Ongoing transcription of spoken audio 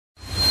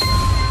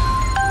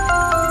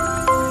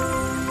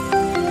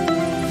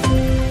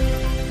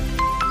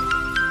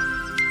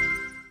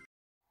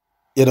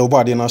Yeda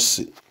obadi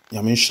nasi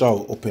Yamenshra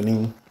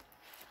opening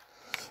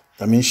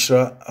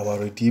Yamenshra our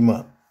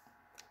Redeemer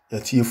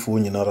Yatiefo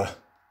nyinara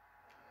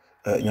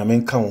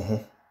Yamenka wo ho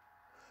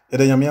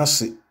Yeda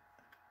Yamiase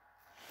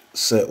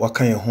se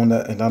waka ye ho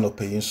na ena no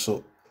payin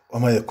so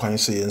wama ye kwan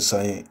se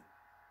yensan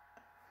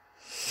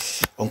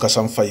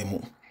onkasa mfa ye mu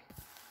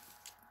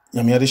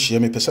Yamiade hye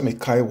me pese me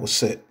kai wo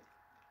se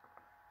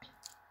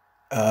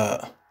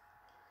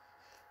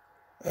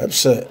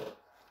se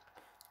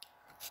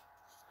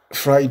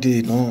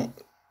Friday no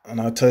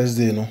and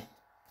Thursday no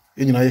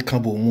yenyina ye ka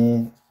bo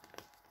mu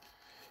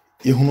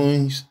ye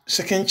hunu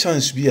second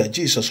chance bi a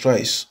Jesus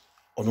Christ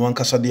ono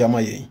ankasa de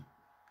amaye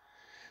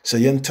se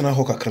yentena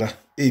ho kakra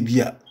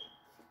bia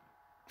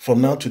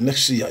from now to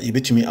next year ye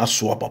betimi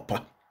aso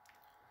abapa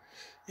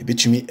ye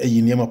betimi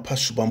ayi niam pa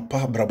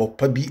subampa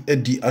brabapa bi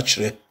adi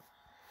akire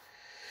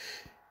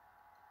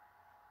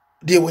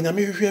de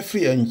wonyame hwehwe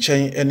free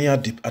enchen ene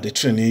ade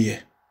trene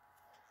ye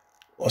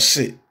o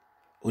se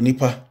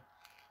onipa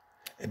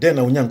den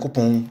na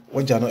onyankopon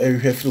wagya no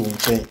hwehwe free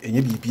wonchen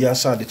enye bibia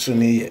sa ade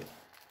trene ye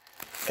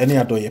ene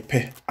adoye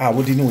pe a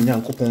wodi ni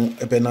onyankopon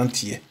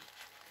ebenantie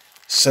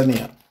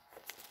sania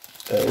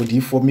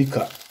odifo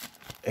mika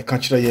ka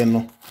kire ye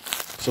no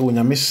so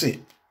wonyame se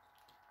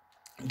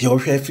de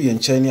ohwe free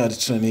enchen ade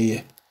trene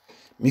ye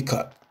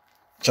Mika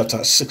chapter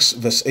 6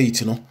 verse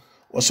 8 no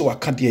also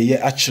waka de ye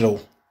akire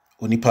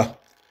onipa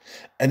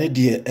ene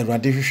de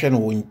Awurade hwehwe no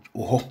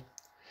wo ho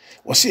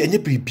wo se enye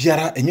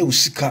bibiara enye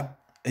usika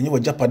enye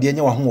wajapade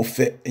enye wa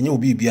homofe enye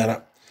obi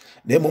biara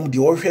na emom de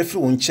ohwe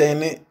free won chen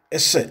ne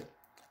ese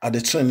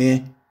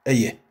adetrene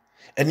eye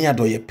ene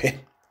adoye pe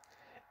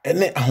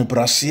ene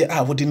ahobrase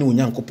a wodi ne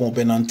onyankopon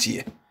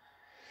benantie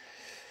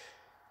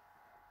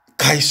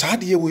kai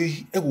saade ye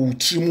we ewo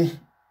trimu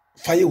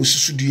fa ye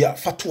usisudua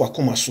fato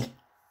akoma so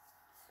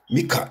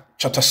Mika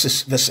chapter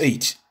 6 verse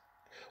 8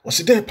 was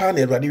there pa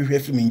na Awurade hwehwe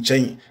free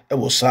nchen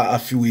ewo sa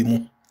afiwe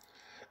mu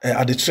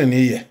adetrene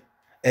ye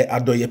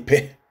adoye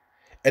pe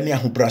ene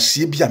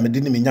ahobrase bi a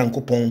mede ne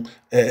menyankopon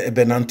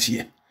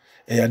benantie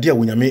ade a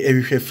wonyame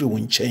hwehwe free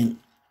won nchen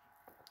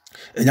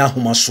enya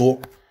ahomaso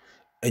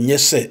enye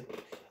se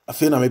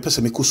afi na me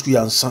pese me kosku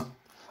yansa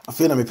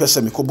afi na me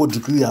pese me kobo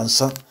degree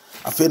yansa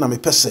afi na me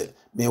pese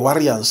me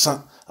ware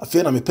yansa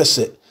afi na me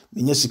pese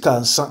me sika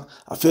ansa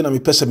afi na me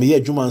pese me ye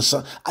adwuma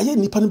ansa aye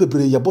nipa ne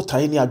bebre ye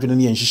botae ne adwene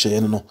ne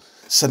yenhyehyeye no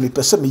se me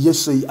pese me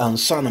yesei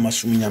ansa na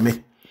masum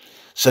nyame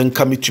se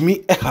nka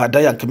metumi hada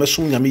ya nka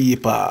mesum nyame ye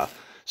pa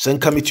se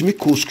nka metumi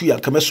kosku ya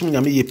nka mesum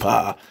nyame ye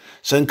pa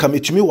se nka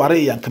metumi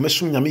ware ya nka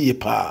mesum nyame ye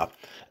pa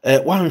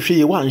wanhwe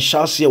ye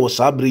wanhyase wo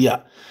sabre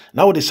ya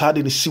na wo de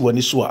saade ne si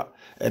wani so a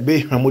be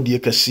hwamodie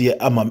kase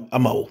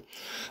ama wo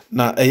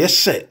na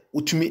yese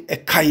utumi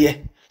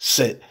ekaye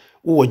se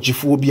wo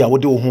gifo bi a wo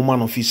de wo homa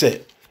no fi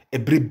se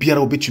ebre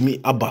biara obetumi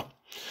aba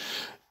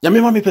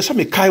nyame ma me pesa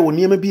me kai wo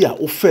niam bi a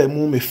wo fa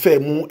mu me fa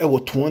mu e wo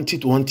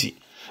 2020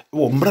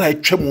 wo mra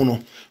atwam no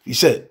he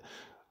said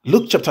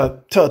Luke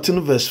chapter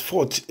 13 verse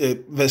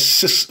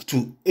 6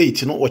 to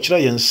 8 no ochira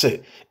yen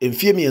se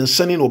emfie me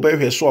ensani no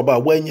behwe so aba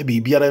wanya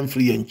bibiara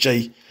mfiri yen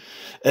chai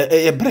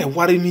bre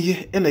ware ni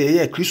ye na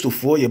ye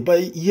Kristofo ye ba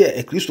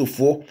ye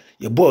Kristofo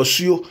ye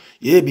bosuo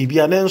ye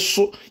bibia na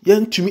nso ye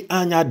ntumi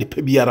anya de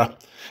pa biara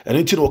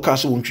ene ti no ka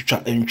se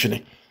wontwitwa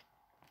entwene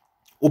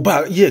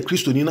oba ye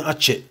Kristoni na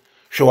ache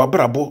hwe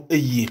wabrabo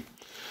eyie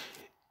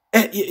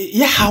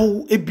ye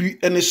how ebi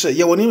ene se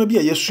ye woni ma bi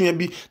yesua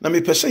bi na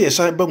me pese ye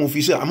san ba mu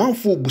fi se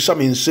amanfo busa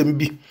me nsem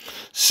bi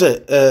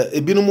se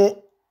ebinom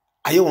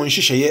aye won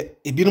hyehyeye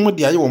ebinom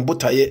de aye won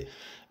botaye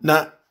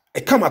na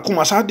kama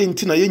koma sa de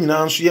ntina ye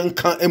nyina nso ye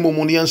nka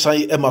emomu ne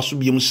yensan emaso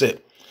biem se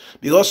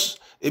because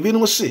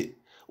ebinom se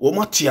wo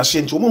mate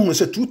ase nti wo hu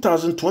se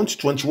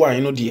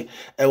 2021 no de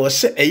wo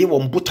se eye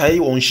won botaye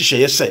won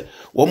hyehyeye se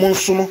wo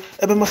nso no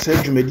ebema sa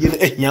adwumadie no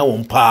ahia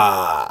won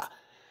pa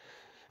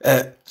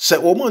se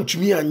wo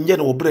mantumi anye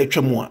na wo bra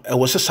atwam a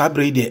wo se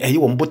sabre de eyi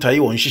won botaye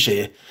won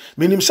hyehyeye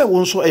menim se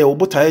wo nso wo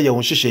botaye ye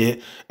won hyehyeye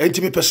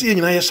enti me pese ye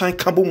nyina ye san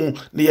kabo mu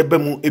na ye ba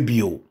mu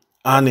ebio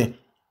ane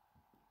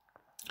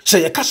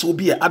se ye kase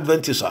obi a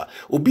adventist a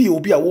obi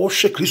a wo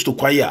hwe Kristo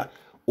kwaye a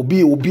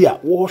obi a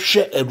wo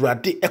hwe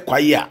Awurade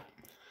ekwaye a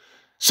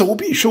se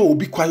obi hwe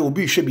obi kwaye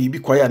obi hwe bibi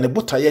kwaye a ne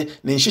botaye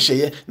ne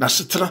hyehyeye na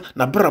setena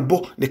na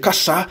brabo ne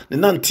kasa ne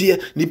nante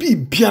ne bi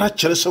biara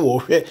kyere se wo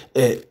hwe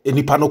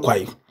enipa no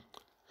kwaye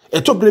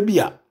etobere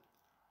bia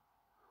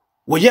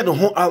wo ye no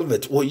ho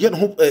Albert wo ye no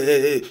ho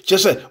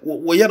chese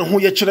wo ye no ho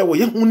ye kyere wo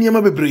ye ho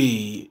niema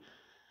bebre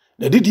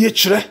na didi ye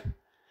kyere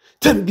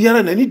tem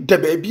biara na ni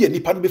daba bia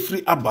nipa no be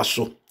free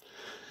abaso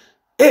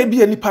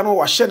bia nipa no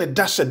wa hye ne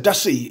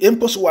dase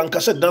emposo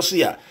wankase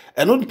dase a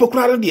eno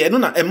pokura de eno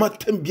na ema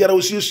tem biara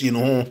osiesie no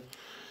ho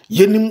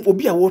yenim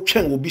obi a wo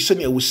twen obi se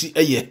ne awosi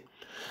eye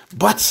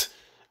but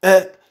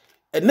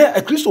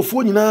na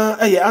Kristofo nyina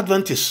eye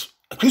Adventist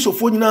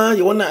Kristofo nyina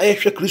ye wona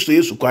ehwe Kristo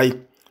Yesu kwai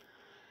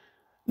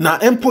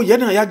na empo ye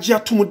na yagye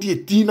atom de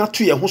edi na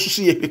to ye ho so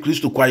se ye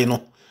Kristo kwai no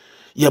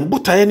ye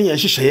mbotaye ne ye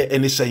hyehyeye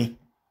enisan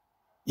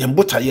ye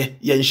mbotaye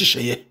ye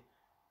hyehyeye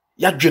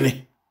ya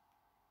dwene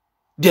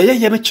de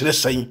ye no kire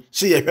san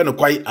se ye hwe no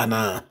kwai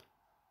ana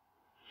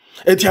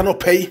enti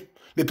anopei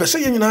me pese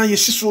ye nyina ye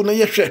siso na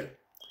ye hwe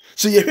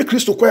se ye hwe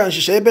Kristo kwai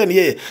anhyehyɛ be ne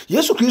ye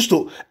Yesu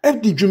Kristo e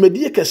di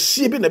dwumadie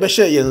kɛse bi na be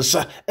hye ye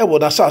nsa e wo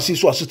da saasi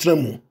so asetena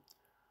mu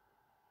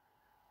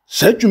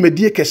sa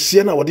dwumadie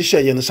kɛse na wo de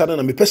hye ye nsa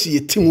na me pese ye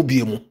timu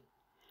bie mu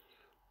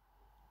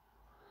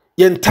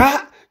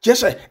yenta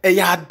jese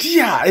ya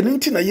ade a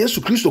enti na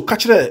Yesu Kristo ka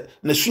kire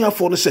na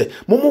suafo no se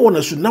momo wo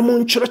na su na mo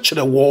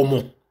nkyerɛkyerɛ wo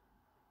mo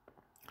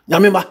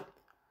nyamema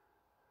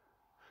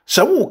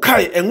sa wo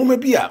kai enwoma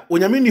bi a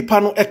onyame nipa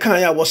no ɛkan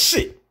ya wo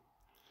se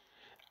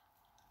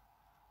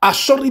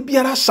asori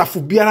biara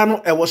safu biara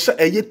no wo se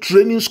eye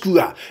training school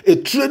a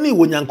training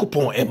wo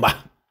nyankopɔn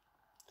ema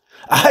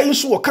ahai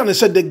so wo kan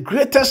say the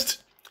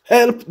greatest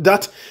help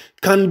that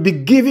can be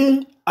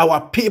given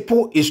our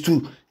people is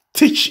to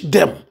teach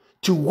them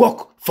to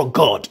work for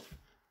God.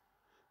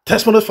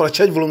 Testimonies for a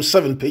Church, volume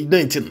 7, page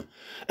 19.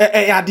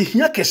 Ade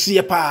hia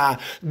kɛseɛ pa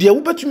de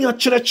wobetumi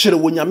akyerɛkyerɛ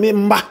wonyame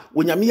mma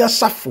wonyame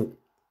asafo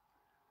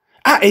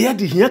ɛyɛ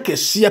de hia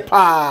kɛseɛ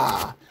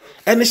pa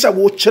ɛne sɛ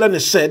wo kyerɛ ne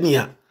sɛ ne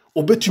a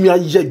obetumi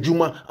ayɛ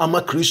adwuma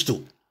ama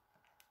Kristo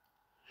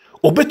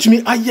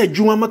obetumi ayɛ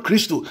adwuma ama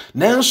Kristo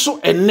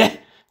nanso ɛnɛ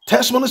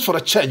Testimonies for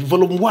a Church,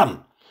 volume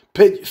 1,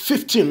 page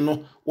 15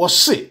 no was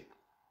say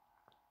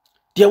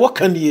deɛ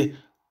wɔka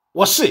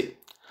was say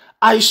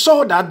I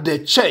saw that the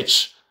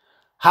church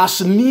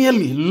has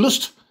nearly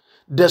lost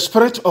the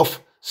spirit of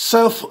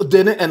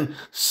self-denial and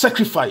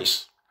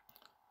sacrifice.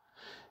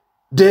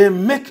 They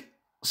make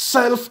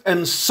self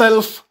and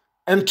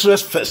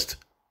self-interest first.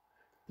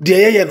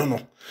 Deɛ no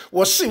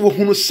wɔse wo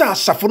hunu sa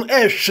asafo no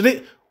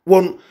ɛhwere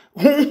wɔn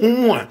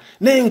honhom a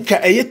na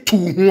nka ɛyɛ tu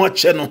ho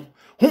akyɛ no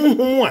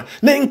honhom a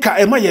na nka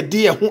ɛma yɛ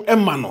de ho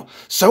ɛma no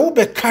sɛ wo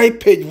bɛkae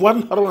page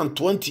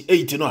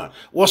 128 no a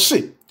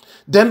wɔse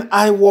then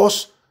I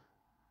was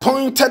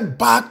pointed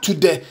back to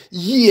the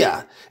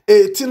year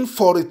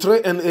 1843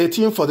 and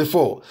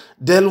 1844.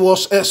 There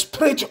was a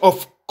spirit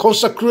of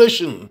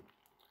consecration,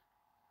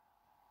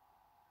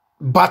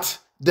 but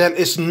there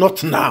is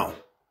not now.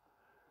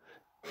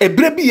 A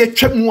baby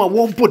yetwemu a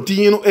won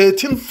din no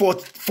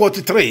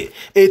 1843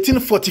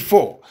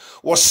 1844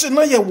 was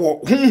sina ye wo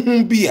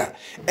honhom bia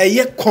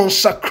eye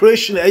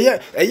consecration eye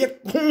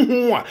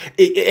honhom a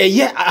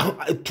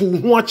eye to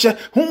ho ache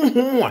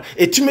honhom a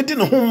etime de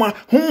ne ho ma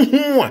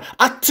honhom a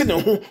ate ne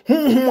ho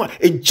honhom a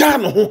egya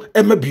ne ho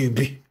ema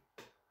bibi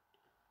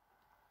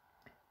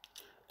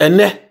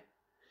ene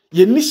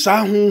ye ni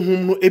sa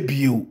honhom no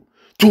ebio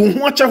to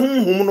ho ache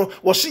honhom no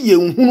wo se ye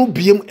nhunu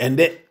biem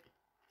ende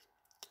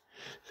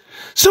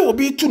se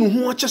obi tu no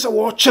ho ache se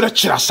wo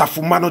kyerɛkyerɛ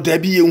asafo ma no da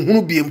bi ye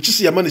nhunu biem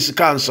kyise ye ma ne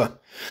sika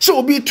ansa se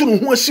obi tu no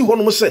ho asi hɔ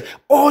no se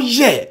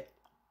ɔyɛ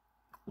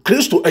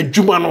Kristo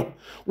adwuma no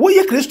wo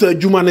ye Kristo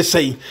adwuma ne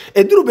sɛn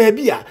eduru ba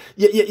bi a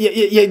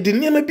ye de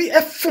nneɛma bi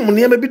ɛfom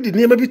nneɛma bi de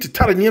nneɛma bi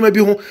titare nneɛma bi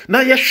ho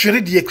na ye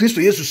hwere de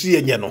Kristo Yesu si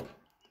ye nye no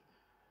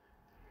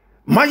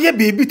ma ye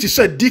bebi ti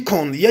se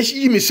deacon ye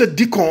yi mi se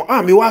deacon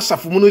a me wa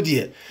asafo mu no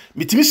de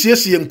mitimi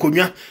siesie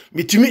nkonwa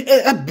mitimi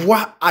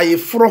eboa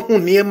ayeforo ho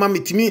nneɛma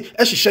mitimi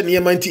ɛhyehyɛ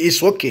nneɛma nti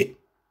is okay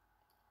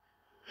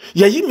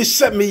ya yi mi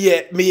se me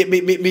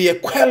ye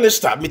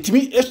qualista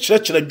mitimi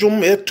ekyerɛkyerɛ dwom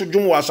me to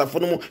dwom wa asafo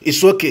no mu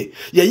is okay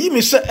ya yi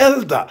mi se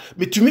elder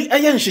mitimi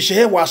ɛyɛ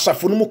nhyehyɛ wa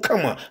asafo no mu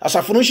kama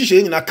asafo no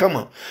nhyehyɛ nyina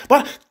kama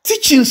but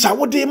teachings a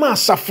wode ma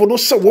asafo no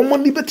se wo mo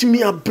ni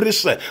betimi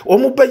abrese wo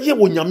mo bɛyɛ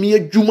wonyame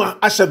adwuma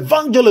as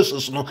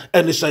evangelists no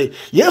ɛne sɛ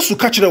Yesu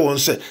ka kyerɛ wɔn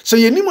sɛ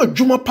yenim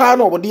adwuma pa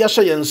na wode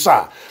yɛhyɛ yɛn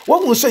sa wo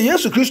hu sɛ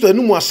Yesu Kristo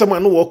anim asɛm a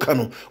no wɔ ka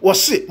no wɔ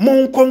se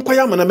mo nkonkɔ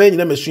ya mana ma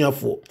nyina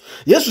masuafo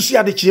Yesu si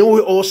ade kyerɛ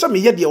wo sɛ me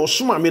yɛ de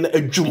osoma me na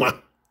adwuma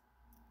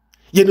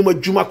yenim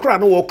adwuma kra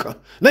na wɔ ka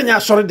na nya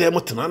asɔre de mo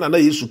tena na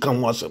Yesu ka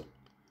ho asɛm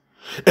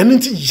ɛno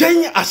nti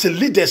yɛn as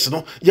leaders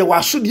no yɛ wɔ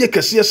asodie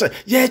kɛseɛ sɛ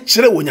yɛ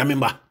kyerɛ wonyame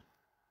ma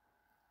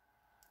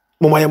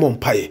moma yɛ mo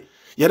mpae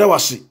yɛda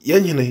wase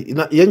yɛnyene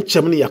na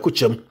yɛnkyɛm ne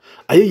yakokyɛm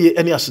ayeye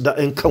ɛne aseda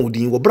ɛnka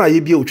wodin wɔ bra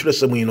yɛ bia otwerɛ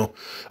sɛm yi no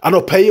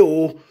anɔpae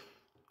o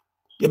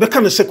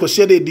yɛbɛka ne sɛ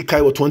kwasiɛ de di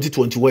kai wɔ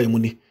 2021 mu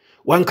ni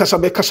wankasa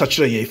bɛkasa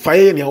kyerɛ yɛ fa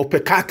yɛ ne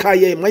awopɛ kaka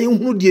yɛ ma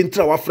yɛhunu die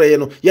ntira wafrɛ yɛ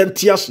no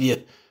yɛnte aseɛ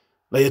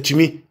na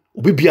yɛtumi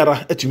obi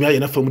biara atumi ayɛ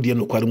na fam die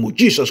no kware mu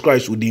Jesus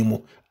Christ wodin mu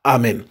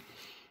amen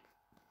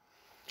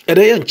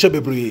ɛdɛ yɛnkyɛ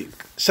bebree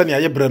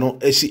sɛnea yɛbrɛ no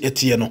asi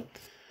ɛteɛ no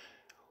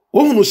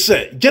wohunu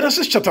sɛ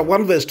Genesis chapter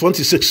 1 verse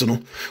 26 no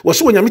wɔ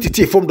sɛ wonyame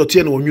tete fam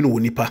dɔteɛ na wɔnwene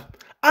wɔ nipa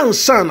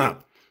ansa na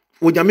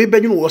wonyame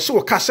bɛnwene wɔ sɛ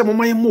wɔka sɛ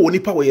moma yɛ mo wɔ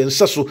nipa wɔ yɛn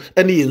nsa so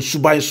ɛne yɛn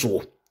suban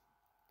so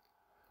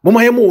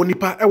moma yɛ mo wɔ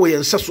nipa ɛwɔ yɛn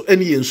nsa so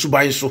ɛne yɛn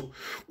suban so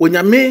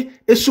wonyame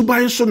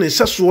esuban so ne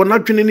nsa so na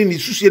dwene ne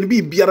susie ne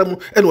bi biara mu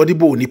ɛne wɔde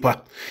bɔ wɔ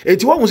nipa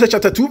enti wɔn sɛ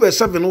chapter 2 verse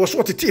 7 wɔ sɛ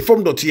wɔtete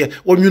fam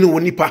dɔteɛ wɔnwene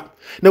wɔ nipa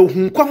na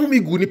ohun kwa ho mi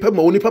gu nipa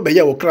ma wɔ nipa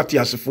bɛyɛ wɔ krate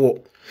asefoɔ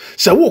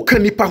sɛ wo ka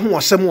nipa ho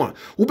asɛm a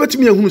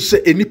wobɛtumi ahunu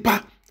sɛ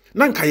enipa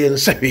nanka yen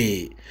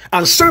sehwe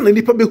ansa na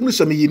nipa behunu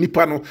se me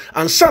nipa no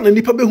ansa na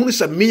nipa behunu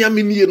se me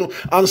amenie no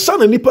ansa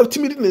na nipa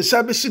timi de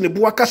nsa besi ne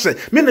bo akase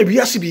me na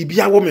wiase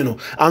bibia wo me no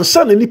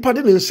ansa na nipa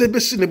de nsa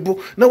besi ne bo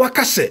na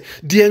wakase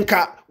de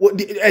enka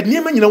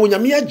eniema nyina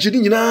wonyame agiri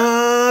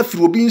nyina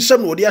firi obi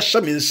nsam na ode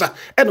ahya me nsa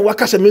e na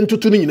wakase me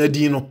ntoto no nyina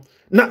din no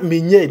na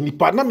menye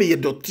nipa na me ye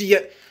dotie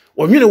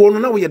onwene wo no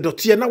na wo ye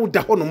dotie na wo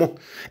da ho no mo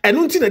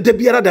eno nti na da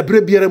biara da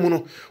bre biara mu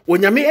no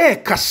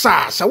onyame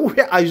kasa sa wo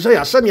hwe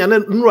Isaiah sane na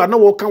nura na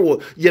wo ka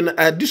wo ye na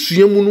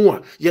adisua mu no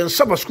a ye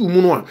nsaba school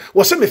mu no a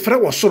wo se me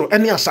frɛ wo soro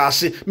ene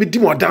asase me di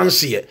mo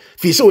dance ye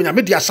fi se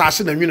onyame di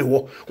asase na nwene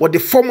wo de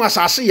form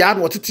asase ya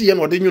na wotete ye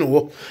na de nwene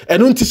wo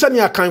eno nti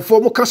sane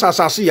akanfo mo ka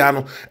asase ya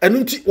no eno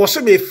nti wo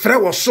se me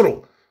frɛ wo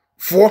soro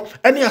fo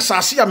ene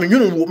asase ya me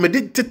nwene wo me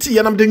de tete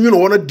ye na me de nwene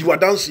wo na di wa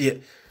dance ye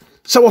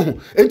sa wo hu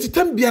enti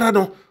tam biara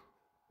no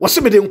wase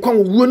me de nkwa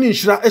wo ni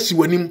nhira asi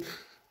wanim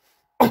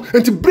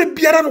enti bre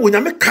biara no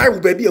wonyame kai wo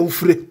ba bia wo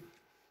fire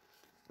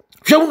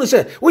hwe wo no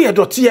se wo ye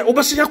dotie wo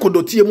bese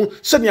yakodotie mu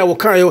se ne wo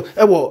kai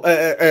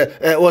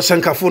wo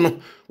sankafo no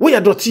wo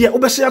ye dotie wo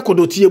bese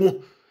yakodotie mu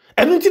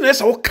eno nti na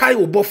esa wo kai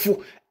wo bofo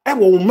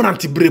wo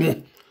mrante bre mu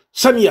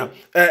se ne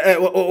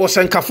wo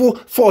sankafo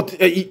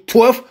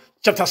 12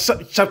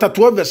 chapter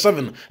 12 verse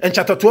 7 and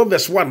chapter 12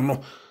 verse 1 no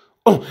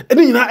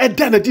ene nyina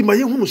eda na di ma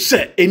ye hunu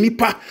se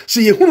enipa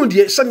se ye hunu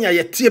de sane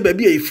ya tie ba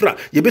bia efra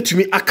ye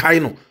betumi akai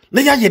no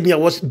na ya ye ne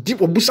was di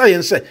obusa ye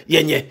nse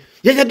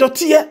ye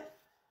dotie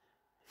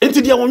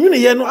enti dia wonwene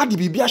ye no ade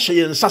bibia hye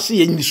ye nsase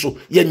ye nyi so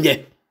ye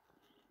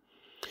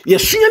ye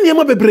sua ne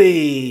ma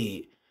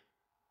bebre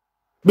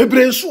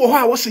nso ho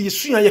a wose ye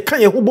sua ye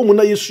kan ye hobomu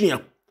na ye sua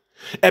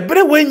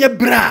ebre we nye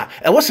bra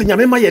wose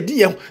nyame ma ye di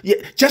ye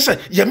chese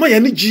ye ma ye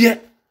ne gie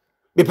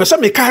me pesa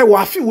me kai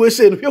wa afi we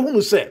se no hwe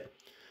hunu se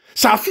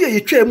Safia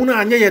ye twa mu na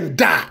anya ye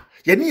nda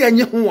ye ne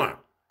anye ho a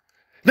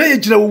na ye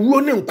gira wuo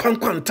ne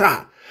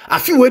nkwankwanta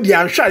afi we di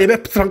anhwa ye be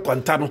petra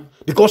nkwanta no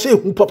because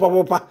ehu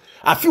papa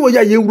afi we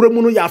ya ye wura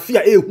mu no ya afi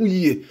a ehu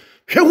yie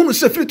hwe hu no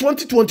se free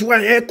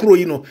 2021 e kro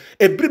yi no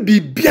ebre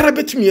bibiara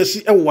betumi asi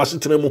e wo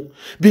wasetena mu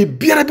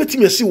bibiara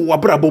betumi asi wo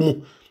wabrabo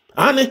mu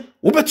ane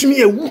wo betumi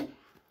ewu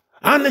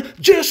ane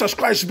Jesus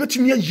Christ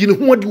betumi ayi ne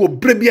ho ade wo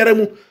bre biara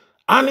mu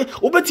ane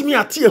wo betumi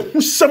ate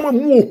ehu sama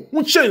mu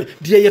hu chen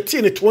de ye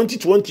tie ne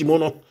 2020 mo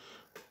no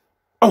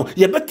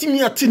ye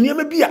betimi ate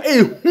niam bia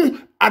ehu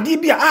ade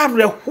bia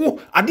areho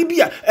ade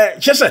bia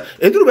chese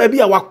eduru ba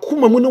bia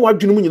wakoma mu ne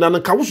wadwene mu nyina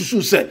nka wo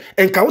susu se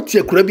enka wo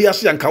tie kura bia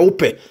se enka wo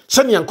pe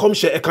se ne ankom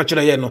hye eka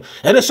kire ye no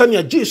ene se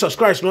ne Jesus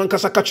Christ no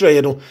ankasa ka kire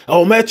ye no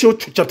Matthew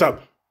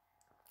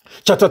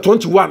chapter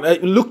 21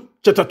 Luke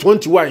chapter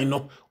 21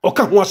 no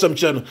oka ho asem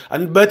kire no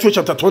and Matthew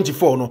chapter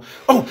 24 no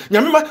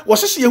nyamema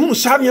wosese ye hunu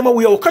sa niam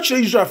we o ka kire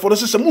Israel for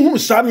se mu hunu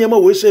sa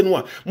niam we se no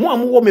a mo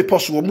amwo me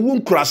poso mo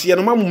nkurase ye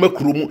no ma mo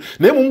makuro mu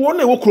na mo wo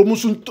na wo kuro mu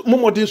so mo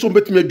modin so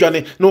betumi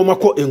adwane na wo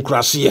makọ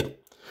nkurase ye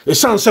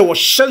esanse wo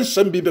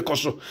hyensem bi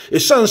bekoso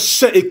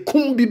esanse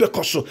ekum bi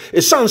bekoso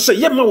esanse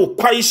ye ma wo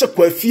kwai se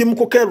kwa fiem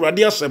ko ka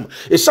Awurade asem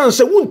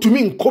esanse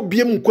wontumi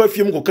nkobiem kwa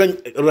fiem ko ka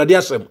Awurade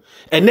asem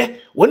ene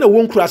wo na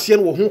wo nkurase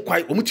no wo ho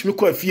kwai wo mutumi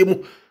kwa fiem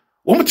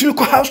wo mutumi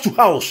ko house to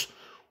house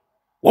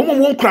wo mo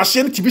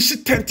nkurase no tibi si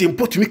tent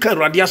impotumi ka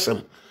Awurade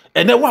asem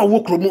ene wo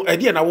kromu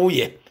ede na wo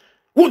ye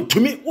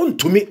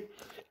wontumi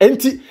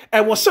enti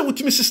wo se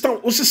wotumi system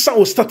wo sisa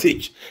wo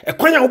strategy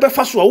kwanya wo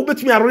befa so a wo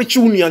betumi arechi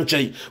wunua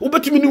nkyai wo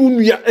betumi ni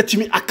wunua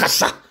etimi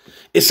akasa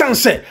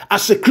esanse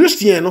as a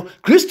Christian no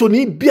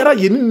Kristoni biara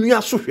ye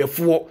nunua so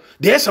hwefo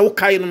de esa wo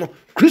kai no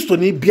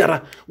Kristoni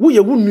biara wo ye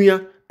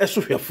wunua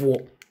eso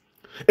hwefo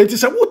enti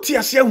se wo ti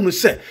ase ahunu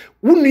se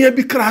wunua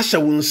bi kra hye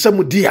wo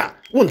nsam dia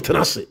wo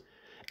ntena se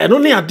eno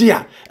ne ade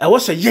a wo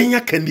se yenya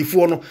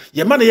kandifo no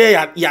ye ma ne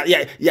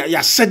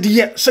ya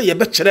sediye se ye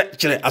be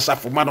kire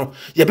asafoma no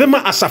ye be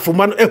ma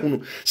asafoma no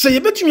ehunu se ye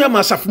betumi ama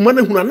asafoma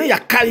no ehunu na ya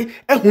kai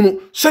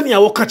ehunu se ne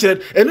wo ka kire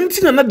eno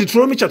ntina na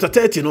Deuteronomy chapter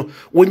 30 no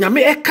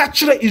wonyame e ka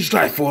kire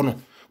Israel for no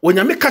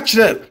wonyame ka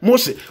kire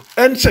Moses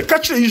en se ka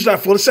kire Israel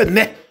for se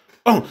ne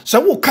se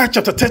wo ka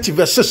chapter 30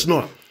 verse 6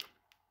 no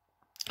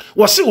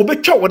wo se wo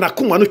betwa wona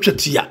akoma no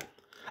twatia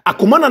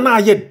akomana na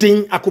aye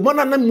den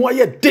akomana na mu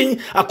aye den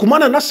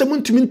akomana na se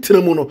muntimi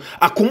ntremu no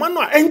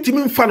akomana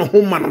entimi mfa no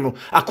ho mano no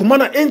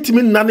akomana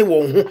entimi nane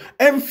wo ho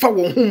emfa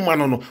wo ho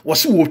mano no wo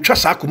se wo twa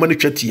sa akomana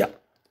twatia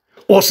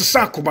o se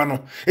sa akomana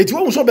enti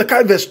wo so be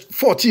kai verse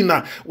 14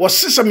 na wo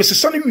se se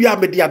mesesa ne wi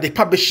abede ade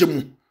pa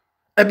behemu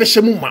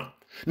ebehemu ma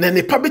na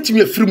ne pa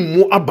betimi afiri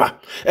mu aba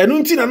eno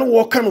nti na no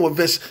wo ka no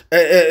verse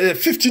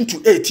 15 to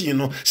 18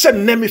 no se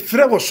ne me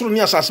frɛ wo soro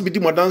ne asase bi di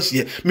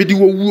modanse me di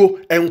wo wuo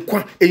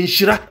enkwa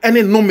enhyira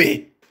ene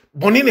nome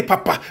bone ne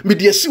papa me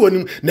di asi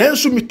wanim na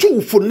enso me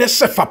tuufo ne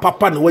se fa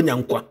papa na wanya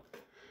nkwa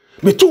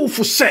me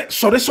tuufo se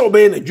sore se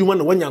obeye na dwuma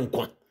na wanya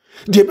nkwa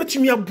de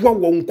betimi aboa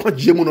wo nkwa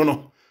giemu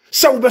no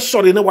se wo be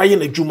sore na waye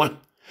na dwuma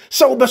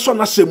se wo be so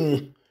na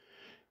semu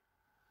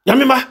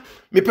yamema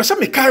me pesa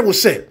me kai wo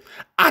se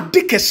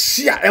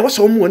adekesia e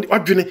wose omu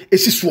adwene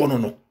esisuo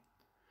no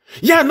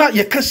ya na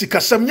ye ka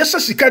sika sam ye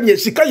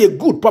sika ye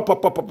good papa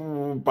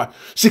pa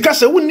sika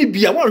se wonni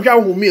bia won hwa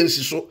ho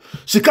miensi so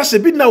sika se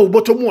bi na wo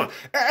botomu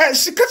a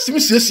sika timi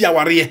siesie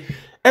aware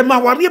ma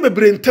aware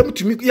bebre ntam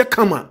timi ye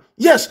kama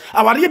yes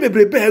aware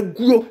bebre be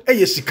aguo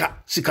eye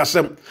sika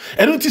sem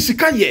eno nti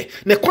sika ye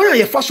ne kwan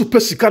ye fa so pe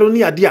sika no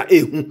ne ade a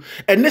ehu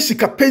ene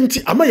sika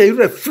penti ama ye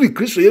yura free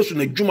Kristo Yesu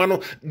na dwuma no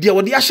de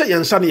wo de ahye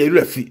yensa na ye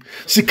yura fi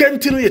sika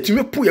nti no ye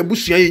timi pu ye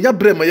busua ye nya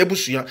brema ye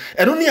busua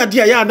eno ne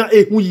ade a ya na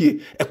ehu ye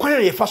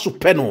kwan ye fa so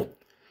pe no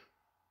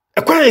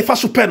ekwan ye fa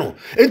so pe no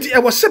enti e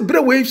wo se bre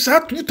we sa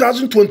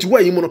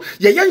 2021 yi mu no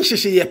ye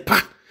yenhyehye ye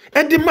pa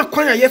edi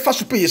makwan ye fa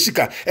so pe ye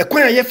sika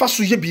ekwan ye fa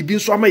so ye bibi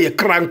nso ama ye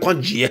kra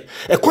nkwangie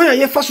ekwan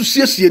ye fa so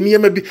siesie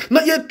niema bi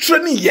na ye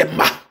training ye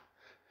ma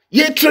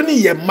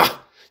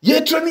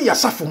ye training ya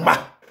safo ma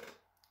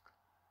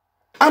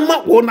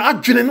ama won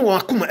adwene ne won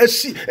akoma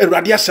asi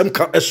Awurade asem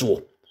ka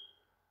eso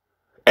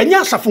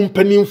enya asafo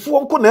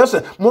mpanimfo nko na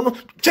ese mo no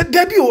che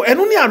dabi o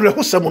eno ne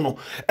arehosem no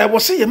e wo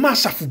se ye ma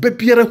asafo ba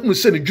biara hunu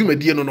se ne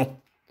dwumadie no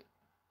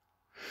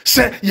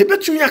se ye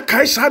betumi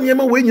akai sa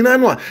niema we nyina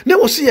no a ne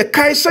wo se ye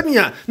kai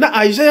sania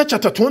na Isaiah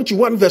chapter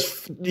 21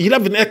 verse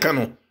 11 eka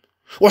no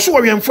wo so wo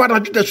yemfo na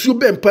juda suo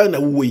be mpa na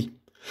wo yi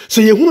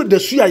se ye hunu da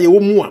suo a ye wo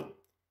mu a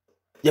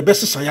ye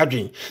besesa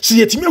yadwen se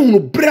ye timi hunu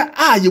bra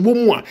a ye wo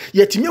mu a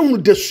ye timi hunu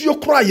da suo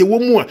kro a ye wo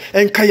mu a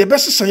enka ye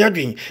besesa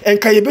yadwen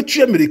enka ye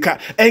betu America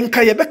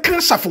enka ye be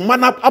kan safo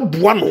mana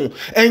aboa no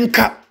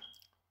enka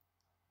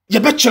ye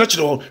be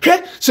kyerɛkyerɛ ho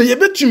hwɛ se ye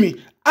betumi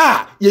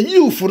ye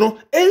youth no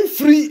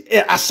free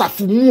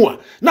asafu mu a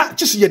na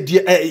kyese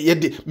ye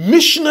de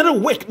missionary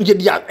work ye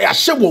de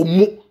ahye wo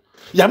mu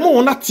ya ma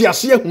wona te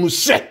ase ehunu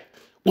se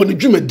woni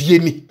dwumadie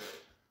ni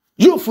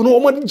youth no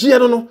wo de gie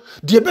no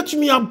de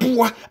betumi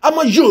aboa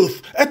ama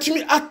youth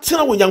etumi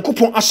atena wo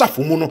Yankopɔn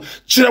asafu mu no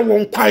kyerɛ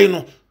won kwai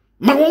no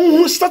ma won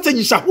hu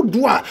strategies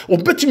ahodo a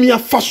obetumi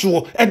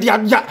afaso e de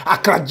aya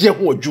akraje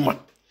ho adwuma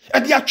e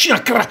de atwe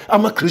akra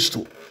ama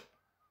Kristo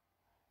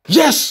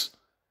yes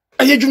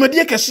aye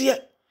dwumadie kese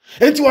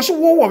enti wo so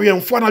wo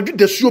wemfo na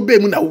dwuda suo be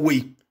mu na wo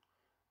yi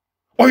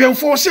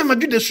oyemfo se na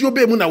dwuda suo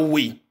be mu na wo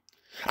yi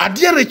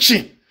ade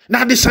rechi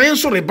na ade san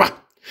so reba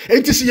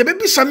enti se ye be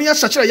bisa ne ya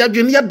sakira ya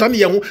dwene ya dan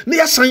ye ho ne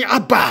ya san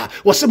aba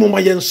wo se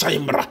moma ye nsan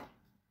mra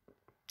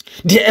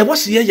de e wo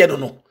se ye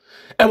no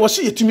e wo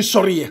se yetumi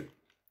sori ye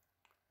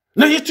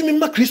na yetumi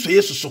ma Kristo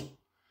Yesu so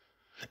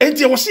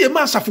enti e wo se ye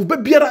ma asafo ba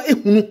biara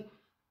ehunu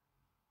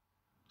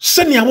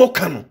se ne wo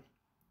ka no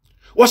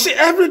was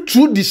every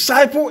true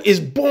disciple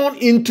is born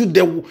into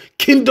the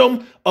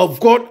kingdom of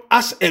God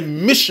as a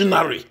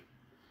missionary.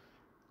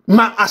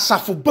 Ma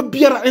asafo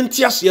babiara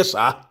entias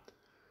yesa.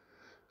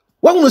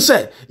 One will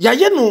say, ya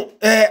no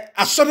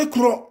asori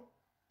kro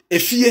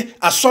efie,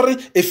 asori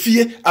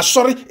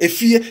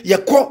efie,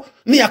 yako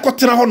ni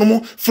yakotena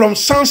honomo from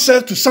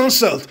sunset to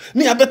sunset.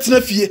 Ni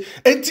abetena fie.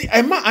 Enti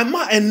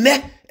ama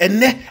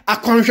ene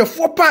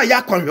akwanhwefo pa ya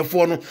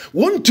akwanhwefo no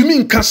wontumi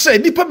nka se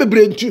nipa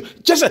bebre ntu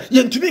chese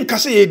yentumi nka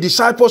se ye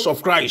disciples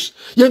of Christ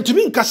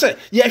yentumi nka se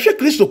ye hwe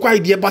Kristo kwai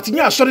de but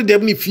nya asori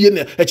dem ni fie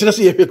ne e kire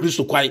se ye hwe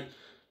Kristo kwai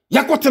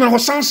yakotena ho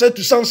sunset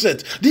to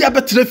sunset de ya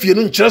betena fie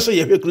no nkire se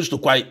ye hwe Kristo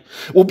kwai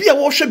obi a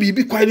wo hwe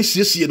bibi kwai ne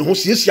siesie no ho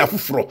siesie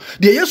afoforo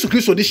de Yesu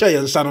Kristo de hye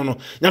yensa no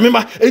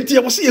nyamema enti ye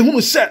wo se ye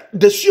hunu se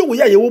de suo wo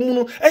ya ye wo mu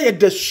no eye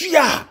de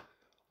suo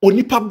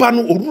onipa ba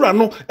no orura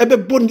no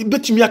ebebo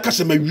betumi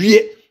akase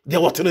mawie de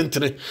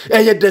wotenentere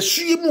eye de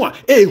suo mu a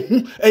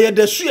ehu eye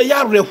de suo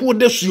ya reho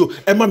de suo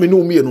ema me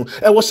no mie no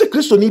e wo se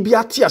Kristo ni bi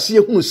ate ase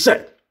ehunu se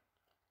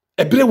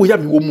ebere wo ya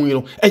me wo mu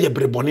no eye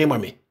bere bone ma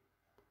me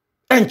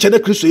enche de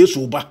Kristo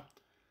Yesu ba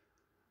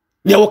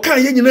ne wo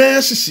kan ye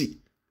nyina sisi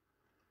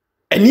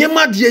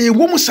eniema de ye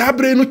wo mu sa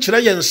bere no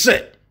kire ye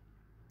nse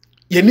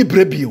ye ni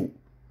bere bio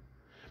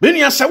me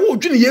ni asa wo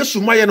dwene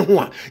Yesu ma ye no ho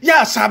a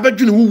ya asa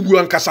abadwene wo wu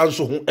ankasa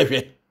nso ho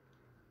ehwe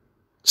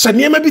se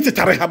niema bi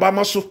tetare haba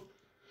maso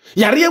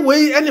yare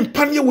we ene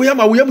mpane we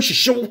ama we am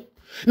hyehyew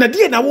na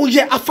de na wo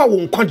ye afa wo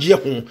nkwagie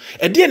ho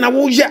e de na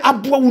wo ye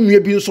aboa wo nua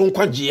bi nso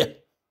nkwagie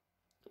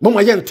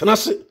mama ye ntena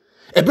se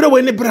ebere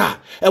we ne bra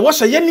e wo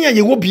se ye ne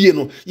ye wo bie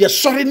no ye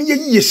sore ne ye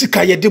yi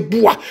sika ye de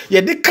boa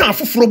ye de kan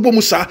foforo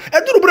bomu sa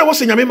e duru bra wo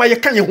se nyame ma ye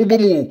kan ye ho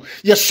bomu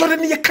ye sore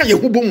ne ye kan ye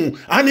ho bomu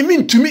ani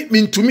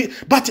mintumi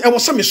but e wo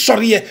se me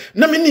sore ye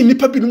na me ni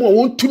nipa bi no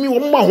wo ntumi wo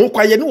ma ho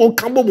kwa ye ne wo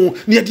kan bomu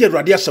ne ye de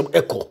Awurade asem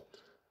eko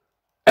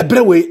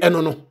ebere we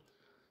eno no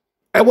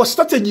e was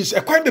strategies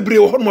e kwan bebre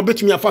wo hono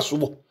betumi afa so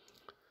bo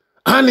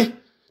ani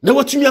na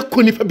watumi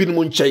akoni pa bi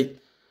no nkyai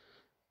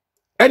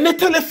ene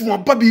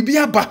telephone ba bibi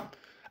aba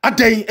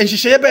adan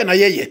enhyehyeye be na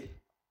yeye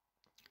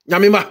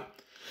nyamema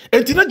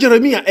enti na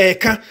Jeremia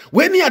eka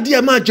we ni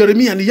ade ma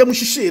Jeremia ne yam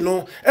hyehyeye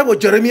no e wo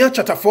Jeremia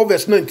chapter 4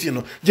 verse 19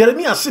 no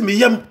Jeremia se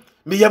meyam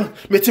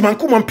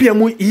metimankoma mpia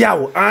mu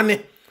yawo ani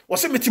wo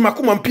se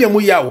metimankoma mpia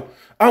mu yawo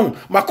ahu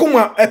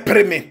makoma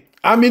epreme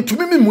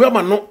amintumi mimu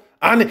ama no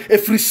ani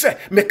efrise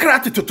me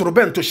krati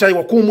totorobento shay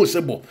wo ko mo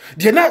sebo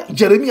de na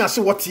Jeremia se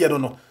wote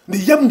no ne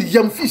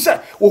yam fi se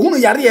wo hunu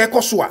yare e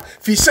koso a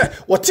fi se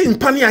wote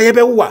mpane aye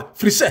be wo a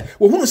fi se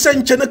wo hunu se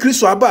nche na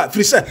Kristo aba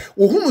fi se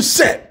wo hunu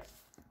se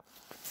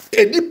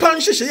Edipa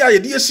nhyehyɛ ya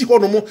yɛde asi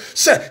hɔ no mo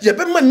sɛ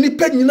yɛbɛma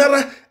nipa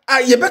nyinara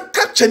a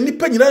yɛbɛka kyɛ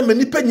nipa nyinara ma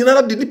nipa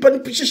nyinara de nipa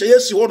nhyehyɛ ya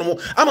asi hɔ no mo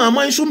ama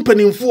aman so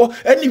mpanimfoɔ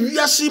ɛne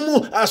wiase mu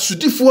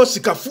asudifoɔ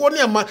sikafoɔ ne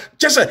ama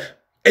kyɛ sɛ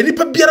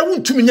enipa biara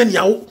wontumi nya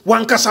nea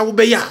wankasa wo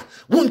bɛyɛ a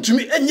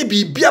wontumi enye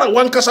biara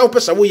wankasa wo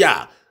pɛsɛ wo yɛ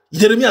a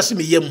Yeremia se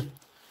meyam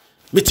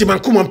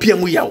metimankoma mpia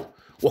mu yaw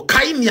wo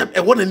kai nea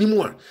ɛwɔ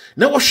n'animu a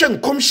na wɔhwɛ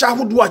nkɔmhyɛ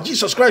ahodo a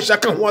Jesus Christ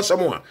aka ho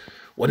asɛm a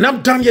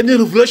wɔnam Daniel ne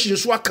Revelation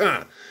so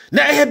aka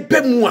na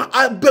ɛbɛmu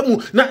a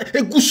abɛmu na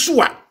egusu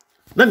a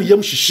na ne yam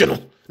hyehye no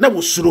na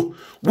wosuro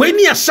we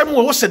ni asɛm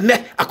wo sɛ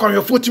nɛ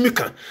akwanhwɛfo tumi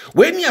ka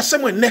we ni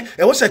asɛm nɛ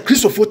ɛwɔ sɛ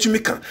Kristofo tumi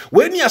ka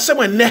we ni asɛm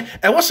nɛ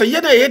ɛwɔ sɛ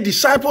yɛ na yɛ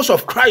disciples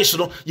of Christ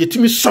no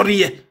yɛtumi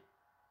sɔreɛ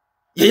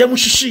yɛ yam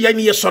hyehye yɛ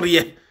ne yɛ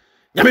sɔreɛ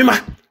nyamema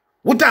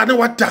woda na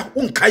wada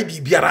wonkai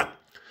bibiara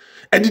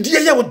ɛdidi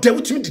yɛ wo da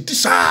wotumi didi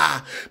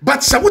saa but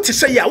sɛ wote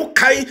sɛ yɛ wo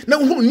kai na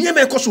wo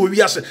niema ɛkɔ so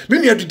wiase me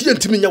nua didi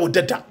ntumi nya wo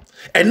dada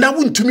ɛna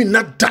wontumi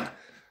nada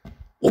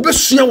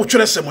wobɛsua wo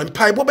twere sɛ mo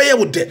mpai bo bɛyɛ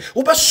wo de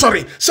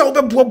wobɛsɔre sɛ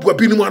wobɛboaboa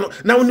bi no mu ano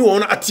na wo ne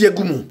wɔn ate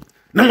agumu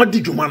na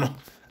wadi dwuma no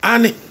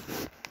ane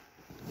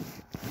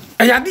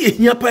ɛyade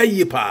ehia pa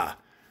yie pa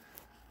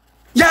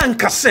ya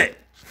nkasɛ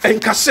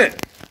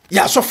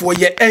ya asɔfo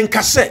yɛ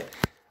nkasɛ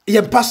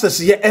yɛ pastors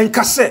yɛ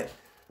nkasɛ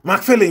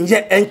McFarlane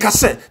ye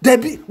enkase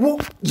dabi wo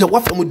ye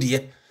wafam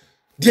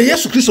de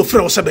Yesu Kristo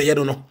frɛ wo sɛ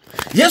bɛyɛ no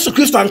Yesu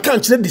Kristo anka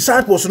nkyerɛ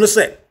disciples no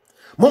sɛ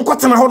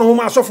monkɔtena hɔ no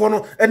mo asɔfo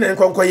no ɛne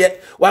nkonkoyɛ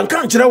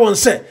wanka nkyerɛ wɔn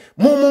sɛ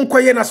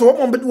monkoyɛ na sɛ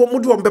wɔn de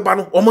wɔn bɛba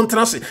no wɔn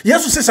ntena se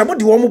Yesu sɛ sɛ mo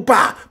de wɔn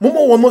ba mo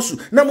wɔn masu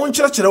na mo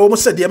nkyerɛkyerɛ wɔn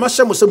sɛ de ma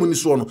hyɛ mo sɛ mo ni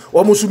so no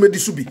wɔn so medi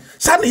so bi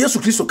saa na Yesu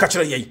Kristo ka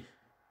kyerɛ yɛn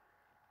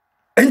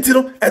enti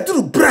no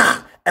ɛduru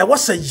bra ɛwɔ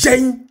sɛ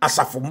yɛn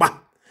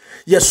asafoma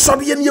ye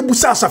sɔre ye ne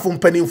yebusa asafo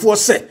mpanimfoɔ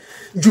sɛ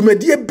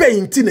dwumadie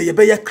bɛnti na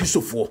yɛbɛyɛ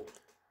Kristofoɔ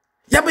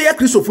yɛbɛyɛ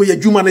Kristofoɔ yɛ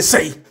dwuma ne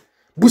sɛi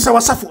busa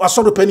wasafo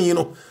asɔre panin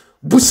no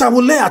busa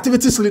wo lay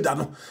activities leader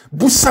no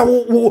busa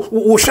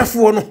wo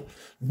hwɛfoɔ no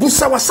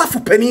busa wasafo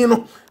panin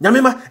no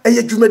nyamema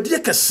ɛyɛ dwumadie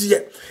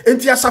kɛseɛ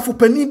enti asafo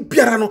panin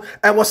biara no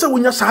ɛwɔ sɛ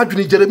wonya saa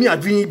adwene Jeremia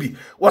adwene bi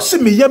wɔse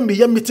meyam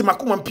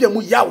metimakoma mpia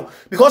mu yaw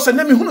because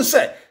na me hunu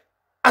sɛ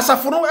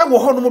asafo no ewo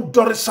ho no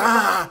dɔre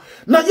saa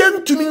na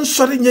yɛntumi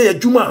nsɔre nyɛ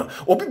adwuma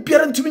obi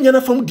biara ntumi nyɛ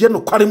na fam de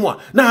no kware mu a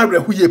na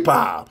awerɛho yie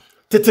pa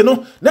tete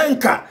no na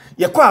nka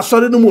yɛkɔ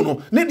asɔre no mu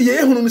no ne de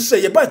yɛhunu no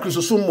sɛ yɛba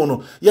Kristo so mu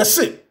no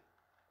yɛse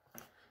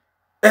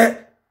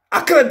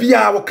akra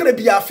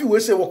bia afi we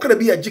sɛ wɔkra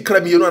bia gikra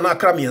mienu na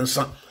akra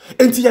miensa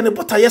enti yɛ ne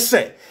botaye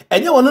sɛ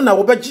enye wɔn na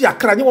wɔbɛgye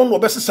akra nye wɔn na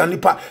wɔbɛsesa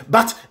nipa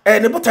but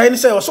ne botaye ne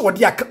sɛ wɔso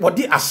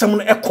wɔde asɛm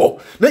no ɛkɔ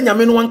na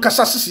nyame no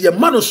wankasa sese yɛ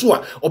ma no so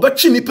a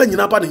ɔbɛtwe nipa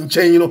nyina ba ne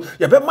nkyɛn no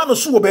yɛbɛ ma no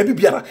so wɔ baabi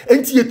biara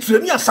enti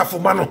yɛturani asafo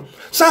ma no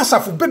sa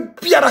asafo be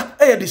biara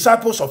ɛyɛ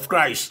disciples of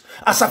Christ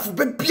asafo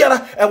be biara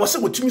ɛwɔ sɛ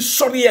wɔtumi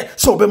sɔreɛ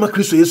sɛ wɔbɛma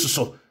Kristo Yesu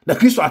so na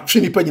Kristo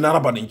atwe nipa nyina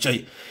ba ne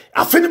nkyɛn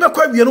afeni bɛkɔ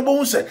awie no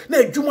bɔhu sɛ na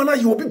adwuma na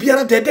yɛ obi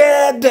biara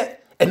dɛdɛɛdɛ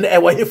ɛnɛ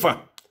ɛwɔ hefa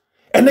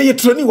ɛnɛ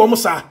yɛturani wɔ mo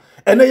saa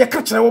ɛnɛ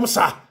yɛka kyerɛ wɔm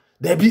saa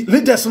dabi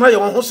leaders na yɛ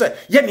wɔn ho sɛ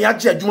yɛ ne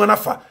agye adwuma na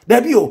fa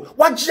dabi o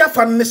wagye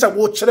afa ne sɛ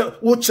wo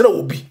kyerɛ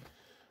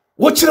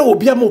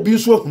obi ama obi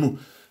nso ahunu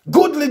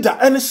good leader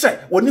ɛne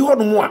sɛ wɔni hɔ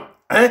no mu a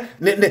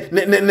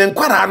ne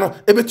nkwara no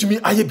ebetumi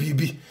ayɛ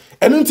bibi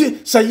ɛno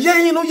nti sɛ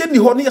yɛn no yɛ ni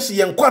hɔ no yɛ sɛ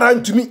yɛn nkwara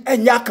ntumi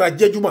ɛnyɛ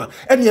akragye adwuma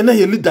ɛne na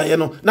yɛ leader yɛ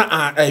no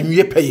na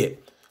anwie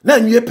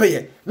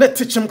pɛyɛ na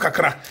tekyem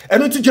kakra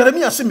ɛno nti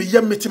Jeremia sɛ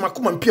meyam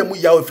metimakoma mpia mu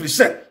yaw afiri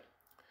sɛ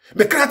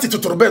mekrati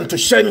totorobento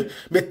hyɛn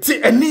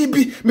meti ani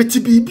bi meti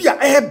bibi a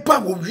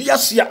ɛba wo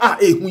wiase a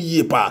ehu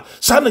yie pa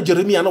saa na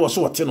Jeremia na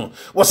wɔso wɔte no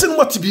wɔse no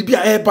wɔte bibi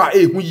a ɛba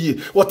ehu yie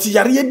wɔte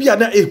yare bi a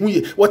na ehu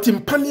yie wɔte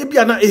mpane bi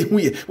a na ehu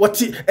yie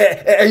wɔte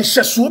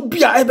enhyeso bi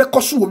a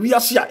ɛbɛkɔ so wo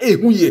wiase a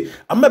ehu yie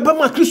amaba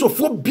ma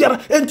Kristofo biara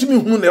entimi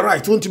hu ne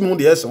right ontimi hu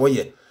de ɛsɛ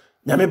wɔyɛ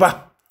nyame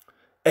ba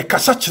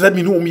ɛkasa kyerɛ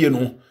mi no omie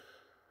no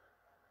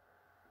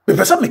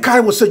bepɛsɛ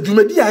mekai wo sɛ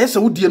dwumadi a ɛsɛ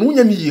wo die no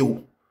wonya ne yie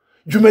o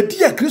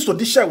dwumadi a Kristo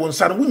de hyɛ wɔn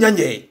nsa no wonya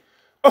nyɛ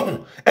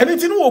ɛne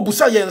nti no wɔ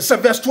busa yɛn sɛ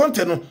verse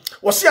 20 no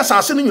wɔse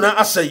asase no nyinaa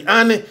asɛe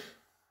ane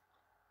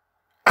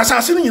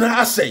asase no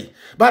nyinaa asɛe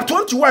but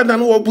 21 na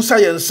no wɔ busa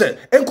yɛn sɛ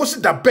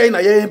enkosi da bɛn na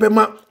yɛn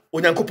bɛma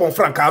onyankopɔn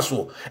frankaa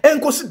so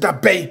enkosi da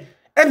bɛn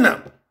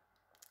ɛna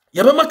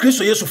yɛbɛma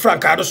Kristo Yesu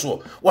frankaa do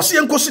so wɔse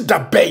enkosi da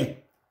bɛn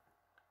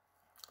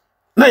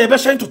na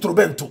yɛbɛhyɛn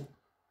totorobɛnto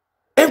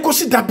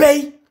enkosi da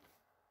bɛn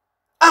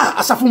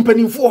asafo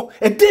mpanimfoɔ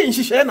ɛde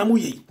nhyehyɛ na mo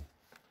yi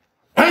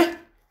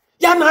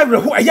ya na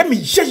awerɛho ɛyɛ me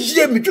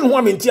yɛyɛ medwene ho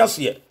amenti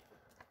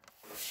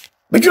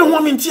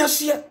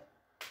aseɛ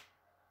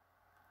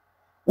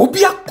obi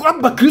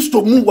akɔba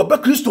Kristo mu waba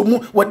Kristo mu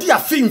wɔde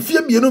afe mfie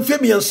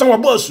miɛnsa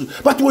waba asu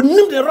but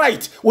wonim the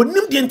right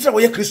wonim the entire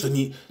wɔyɛ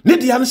Kristoni ne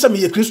dia ne sɛ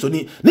meyɛ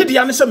Kristoni ne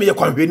dia ne sɛ meyɛ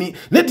kwanhwɛni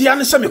ne dia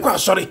ne sɛ mekɔ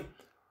asɔre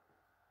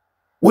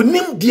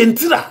wonim the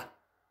entire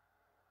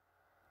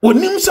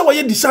wonim sɛ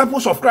wɔyɛ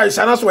disciples of Christ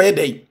anaso wɔyɛ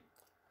dɛn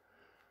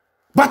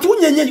But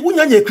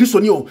unyanye Kristo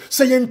ni o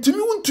se yentimi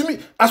untumi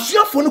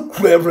asuafo no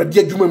kura Awurade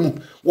adwuma mu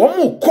wo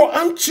mo kɔ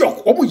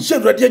Antioch wo mo ye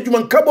Awurade adwuma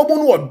nka bobo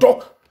no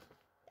odo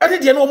ade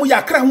de na wo mo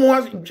yakra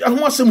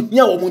ho asem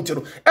hia wo mo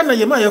ntiro ɛna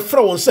ye ma ye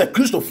fra won se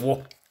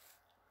Kristofo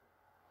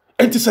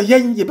enti se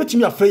ye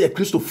betimi afra ye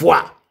Kristofo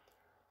a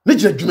ne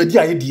gina dwumadi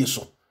a ye die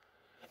so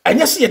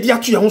ɛnyɛ se ye de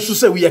ato ye ho so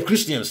se we are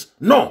Christians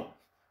no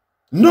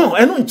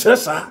ɛno nkyerɛ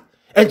sa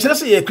ɛnkyerɛ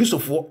se ye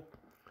Kristofo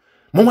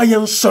mama ye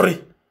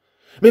nsɔre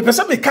me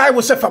pesa me kai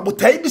wo se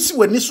fabotai bi si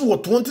wani so wo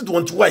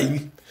 2021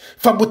 yi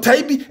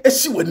fabotai bi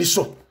esi wani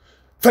so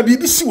fa bi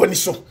si wani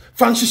so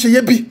fa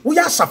nhyehyeye bi wo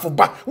ya asafo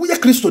ba wo ya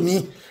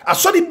kristoni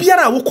asori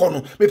biara wo kɔ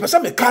no me pesa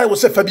me kai wo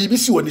se fa bi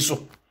si wani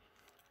so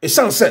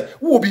esan se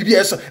wo bibi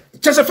eso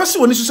kyese fa si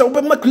wani so se wo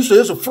be ma kristo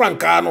yeso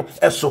franka no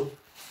eso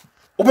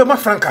wo be ma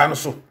franka no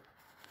so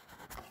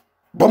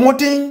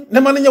bomoden ne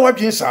ma nya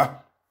wadwen sa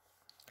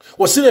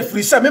Wasile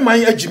frisa me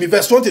man agimi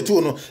verse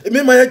 22 no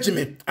me man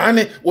agimi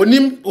ane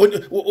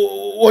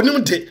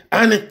onim de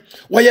ane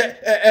woye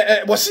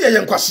wose ye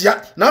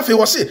nkwasea na afi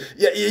wose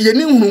ye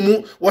ni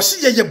hunumu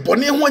wose ye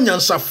bone ho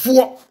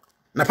nyansafo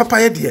na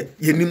papa ye de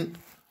ye nim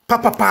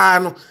papa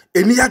no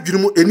eni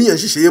adwunumu eni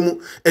yanhyehyeye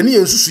mu eni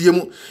yansusuye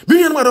mu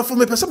me nua adofo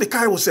me pese me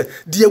kai wo se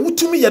de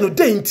wutumi ye no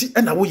denti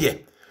na wo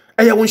ye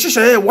eye wo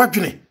nhyehyeye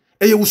wadwene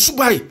eye wo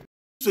subai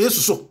so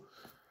yesu so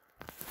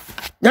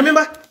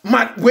Nyamema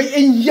ma we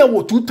enye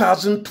wo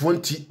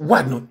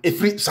 2021 no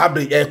efri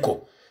sabre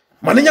eko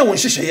manenya won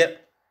hyehyeye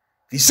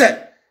he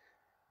said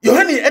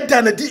Yohani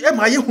eda na di e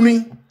ma ye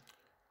hunu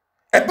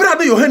ebra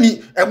de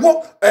Yohani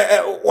ewo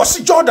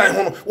wose Jordan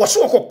ho no wose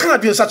wo ka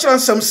adwen sachira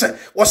nsem se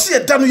wose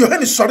eda no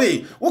Yohani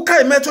sorry wo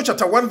kai Matthew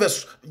chapter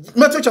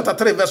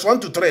 3 verse 1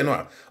 to 3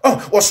 no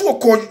wose wo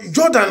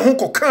Jordan ho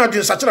ko ka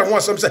adwen sachira ho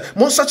asem se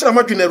mon sachira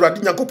madwen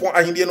Awurade Nyankopon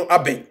ahende no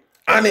aben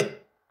ane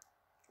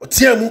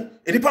otiamu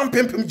edipa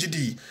mpempem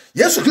gidi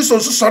Yesu Kristo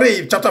nso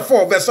sɔre chapter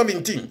 4 verse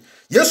 17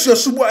 Yesu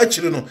asubo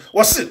akire no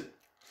wɔse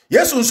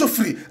Yesu nso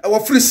firi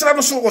free sra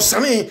no so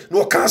wɔsane na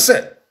wɔka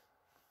sɛ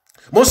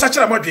mo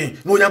sachira madwen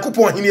na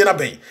Onyankopɔn ahenie na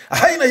bɛn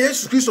ahai na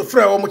Yesu Kristo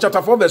frɛ wɔ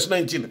chapter 4 verse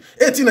 19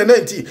 18 and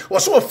 19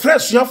 wɔse wɔ frɛ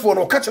suafo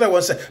no wɔka kyerɛ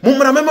wɔn sɛ mo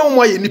mmara mema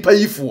mo ayɛ nipa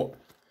yifo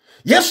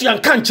Yesu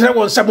yanka nkyerɛ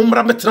wɔn sɛ mo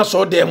mmara metena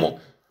so dɛmo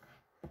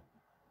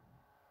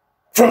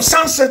from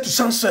sunset to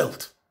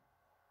sunset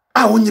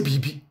a wonye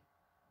bibi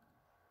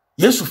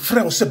Yesu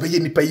frɛ wo sɛ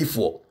bɛyɛ nipa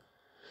yifo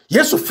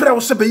Yesu frɛ wo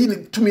sɛ bɛyɛ ni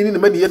tumi ni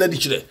mani na di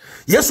kyerɛ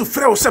Yesu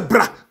frɛ wo sɛ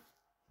bra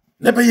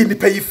na bɛyɛ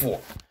nipa yifo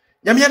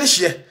nyame ya de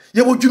hye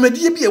ye wo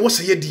dwumadie bi e wo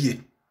sɛ ye die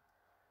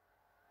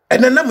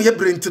enanam ye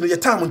brent no ye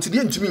tam ntini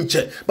ye ntumi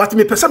nkyɛ but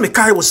me pesa me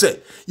kai wo sɛ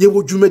ye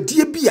wo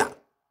dwumadie bi a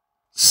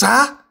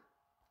saa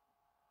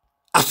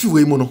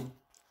afiwe mu no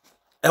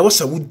e wo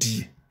sɛ wo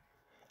die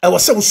e wo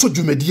sɛ wo so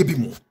dwumadie bi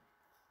mu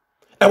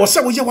e wo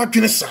sɛ wo ye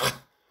wadwene saa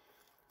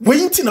wo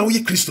yinti na wo ye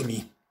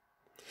kristoni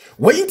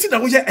Waiting na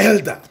woye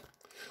elder.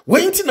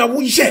 Waiting na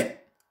woye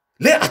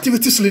lay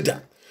activities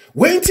leader.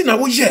 Waiting na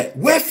woye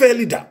welfare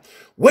leader.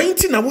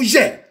 Waiting na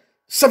woye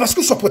Sabbath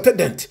school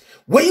superintendent.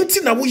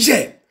 Waiting na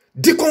woye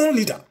deacon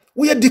leader.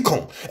 We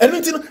deacon. And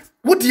waiting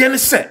what the end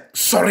say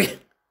sorry.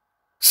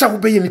 Sa wo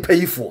be ni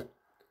pay for.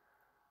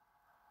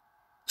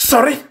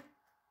 Sorry.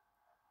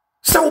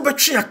 Sa wo be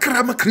twa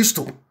akra ma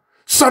Kristo.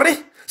 Sorry.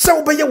 Sa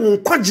wo be ye won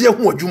kwagye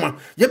ho adwuma.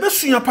 Ye be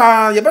sua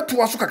pa ye be to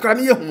aso kakra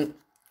ne ye hu.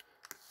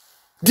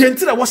 The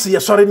entire was ye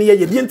sorry near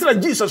ye, the entire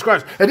Jesus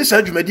Christ, and this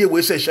adjumadi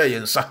we say shay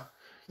and sa.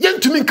 Yen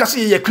to me casi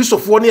ye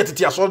Christopher near to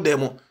tia sol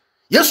demo.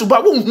 Yes,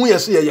 but won't we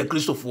say ye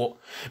Christopher.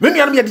 When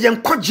you are the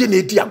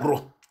unquagene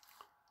diagro.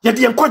 Yet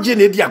the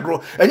unquagene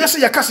diagro, and yes,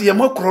 ye casi ye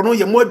more chrono,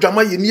 ye more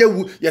drama, ye near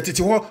woo, yet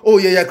it oh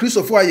ye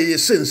Christopher, ye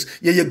sins,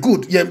 ye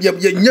good,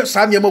 ye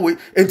san ye way,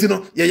 and you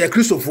know, ye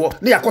Christopher,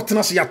 near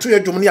cottonas ya 2 year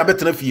Germany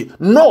better fee.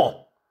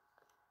 No.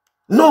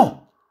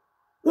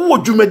 Wo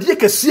dwumadie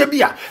kese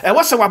bia e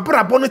wase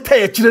wabra bɔ no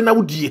tae akire na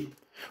wodie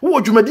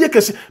wo dwumadie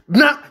kese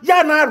na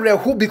ya na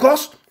reho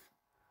because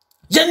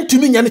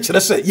yentumi nya ne kyerɛ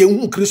sɛ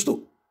yenhu Kristo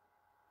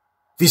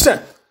fi sɛ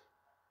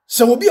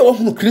obi a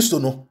wohunu Kristo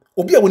no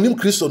obi a wonim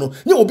Kristo no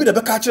nya obi da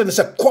bɛka kyerɛ ne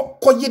sɛ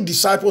kɔye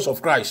disciples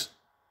of Christ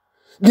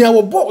nia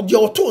wo bɔ de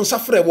oto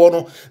nsafrɛ wo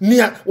no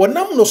nia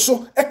wonam no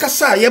so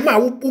ɛkasa ye ma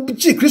wo bi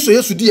Kristo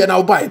Yesu die na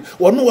wo bai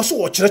wo no wo so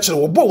wo kyerɛkyerɛ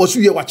wo bɔ wo so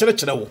wie wa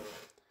kyerɛkyerɛ wo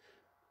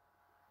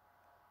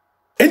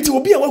enti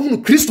obi a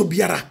wahunu Kristo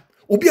biara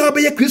obi a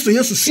bɛyɛ Kristo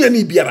Yesu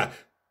suani biara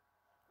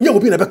nya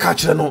obi na bɛka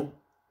kyerɛ no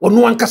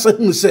ono ankasa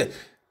hunu sɛ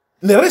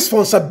ne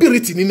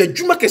responsibility ni na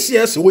dwuma kɛse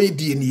ya sɛ wo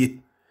yedie nie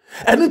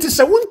ɛno nti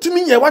sɛ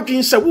wontumi nya wadwen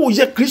sɛ wo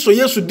yɛ Kristo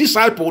Yesu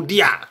disciple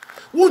dia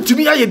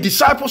wontumi ayɛ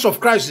disciples of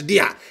Christ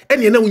dia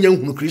ɛne na wonya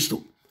hunu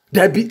Kristo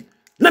dabi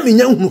na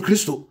menya hunu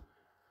Kristo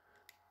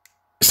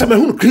sɛ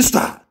mahunu Kristo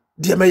a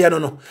de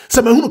mɛyɛ no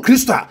sɛ mahunu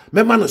Kristo a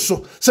mɛma no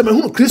so sɛ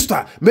mahunu Kristo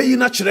a mɛyi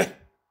na kyerɛ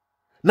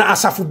na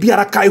asafu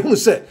biara kai hunu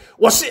se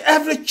wasi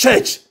every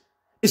church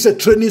is a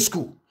training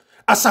school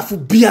asafu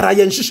biara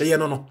ye nhyehyeye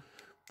no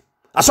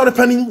asore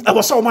panin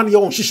awose o man ye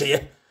won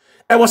hyehyeye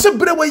e wose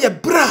brewe ye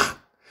bra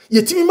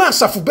ye timi ma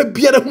asafu ba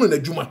biara hunu na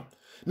dwuma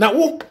na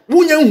wo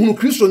nya hunu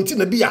Kristo nti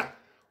na bia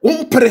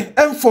Umpre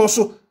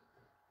enforso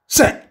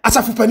se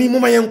asafupani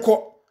moma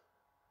yenko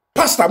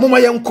pastor moma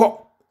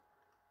yenko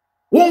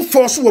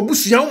force wo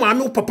busua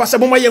maame papa se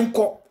moma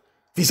yenko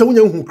fi se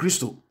wonya hu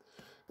Kristo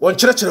won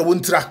kyerɛkyerɛ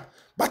wontira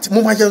but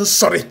moma yen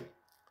sorry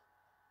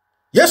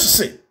Yesu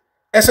se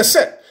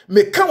esese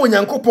meka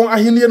onyankopɔn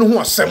ahenie no ho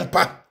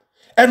asempa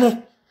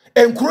eno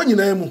enkuro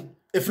nyina mu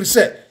efiri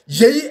se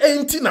yeyi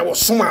enti na wo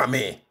soma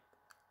ame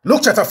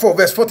Luke chapter 4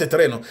 verse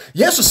 43 no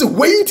Yesu se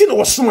wenti na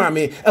wo soma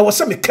ame e wo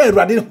se meka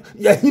Awurade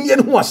ahenie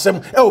no ho asem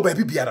e wo ba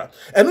bibiara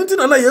eno enti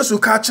na Yesu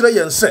ka kyerɛ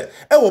yen se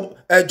e wo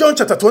John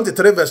chapter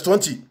 23 verse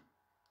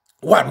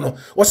 21 no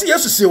wo se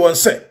Yesu se won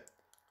se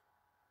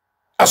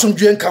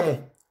asomdwe nka mo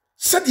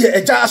se de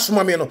agya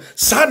asoma me no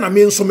saa na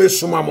me nso me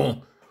soma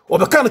mo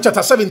Obeka no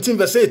chapter 17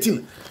 verse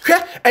 18 hwe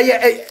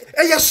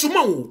eye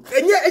soma wo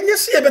enye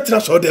se ye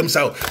betra so dem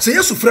sa se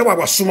Yesu frɛ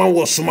wa soma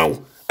wo soma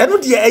wo eno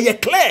de eye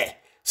clear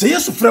se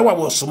Yesu frɛ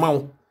wa soma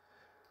wo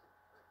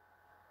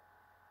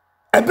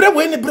ebre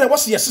we ni bre wo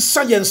se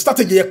yesesa ye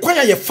strategy ye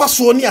kwan ye fa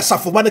so ni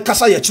asafo ba ne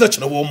kasa ye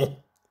kyerɛkyerɛ wo mo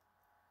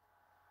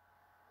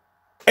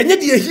enye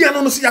de ehia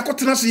no se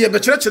yakotena se ye be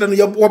kyerɛkyerɛ no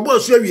ye wo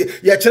asu awie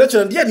ye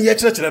kyerɛkyerɛ de ne ye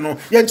kyerɛkyerɛ no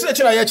ye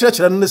kyerɛkyerɛ ye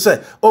kyerɛkyerɛ no ne se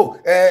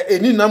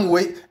eni nam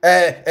we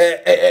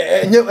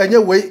enye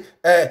we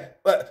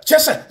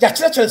kyesa ya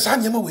kyerɛkyerɛ sa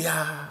nyema we ya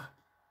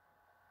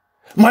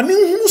mane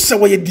hu se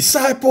wo ye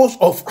disciples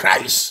of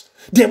Christ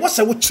de wo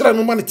se wo kyerɛ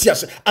no mane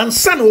tiase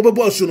ansa na wo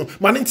bebo asu no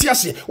mane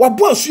tiase wo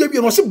bo asu awie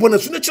no se bo na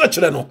su ne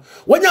kyerɛkyerɛ no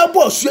wonya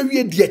bo asu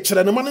awie de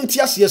kyerɛ no mane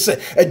tiase se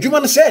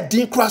adwuma no se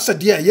din kra se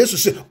de Yesu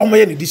se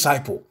omoye ne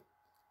disciple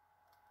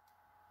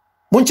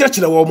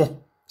Monkyerɛkyerɛ wo mo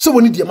se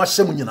woni de ma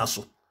hyɛ nyina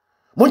so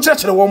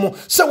monkyerɛkyerɛ wo mo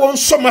se won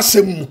soma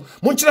asɛm mu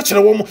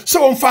monkyerɛkyerɛ wo mo se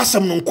won fa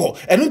asɛm no nkɔ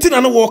ɛno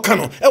ntina no wo ka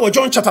no e wo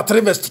John chapter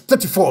 3 verse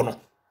 34 no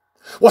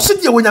wo se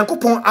de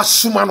Onyankopɔn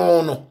asoma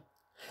no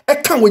e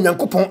ka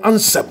Onyankopɔn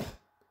ansɛm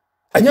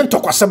ɛnyɛ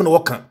ntokwasɛm no wo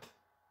ka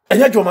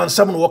ɛnyɛ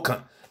dwomansɛm no wo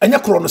ka ɛnyɛ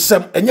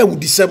kronosɛm ɛnyɛ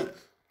wudisɛm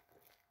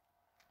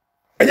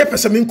ɛnyɛ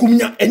pɛsɛm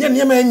nkumnya ɛnyɛ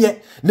niema ɛnyɛ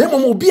na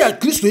mmom obi a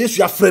Kristo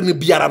Yesu afrɛ no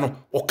biara no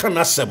wo ka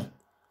na asɛm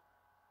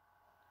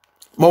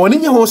ma woni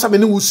nye ho sabe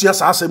ne wusua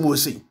sa asem wo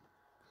sei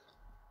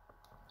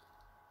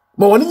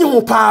ma woni nye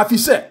ho pa fi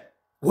se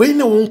we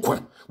ne wo nkwa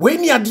we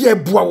ni ade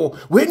ebua wo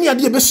we ni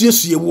ade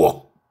ebesiesie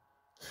wo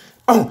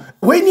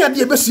we ni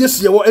ade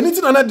ebesiesie wo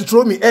enti na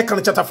Deuteronomy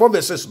kan chapter 4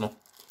 verses no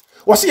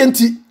wo se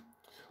enti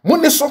mo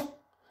ne so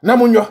na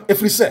monyo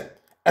efri se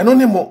eno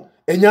ne mo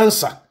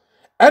enyansa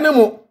ene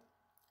mo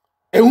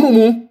ehunu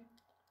mu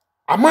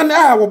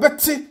amana a wo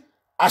bete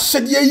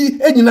ahyede yi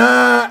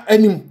enyina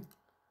anim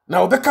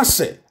na wo beka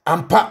se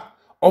ampa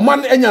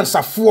Oman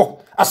enyansafo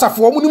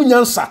asafo mu nim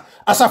nyansa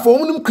asafo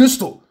mu nim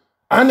Kristo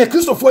ane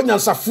Kristofo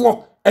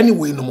enyansafo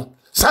anyway no mo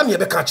sa ne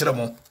be ka kire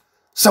mo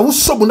sa wo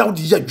sobu na wo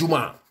di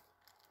adwuma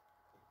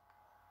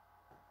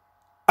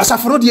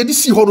asafo no de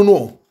si ho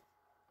no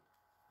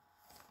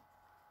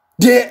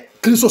de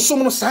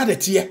Kristosom no sa de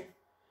tie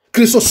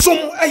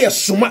Kristosom aye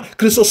soma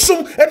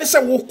Kristosom ene se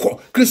wo kɔ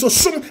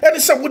Kristosom ene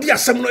se wo di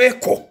asem no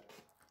ekɔ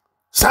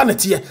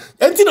Sanity,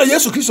 entina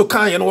Yesu Kristo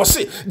kan ye no wo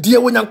se de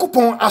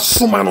Onyankopɔn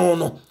asoma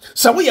no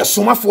sa wo ye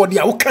soma for de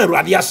a wo kan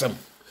Awurade asem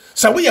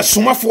sa wo ye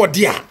soma for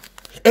de a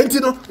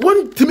entino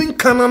won timi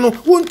kana no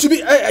won tumi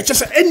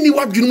kyese eni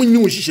wadwenu mu nyi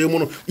wo hihye mu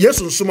no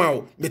Yesu nsoma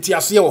wo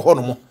metiase ye wo ho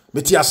no mo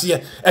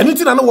metiase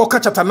entina no wo ka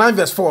chapter 9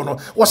 verse 4 no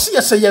wo se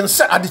ye se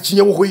yense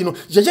adekyenye wo hoyi no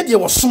ye de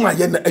wo soma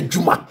ye na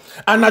adwuma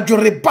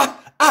anadworeba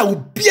a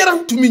obiara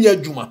ntumi nya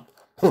adwuma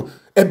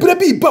ebre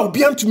bi ba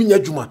obiara ntumi nya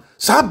adwuma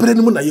sa bre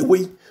no mu na ye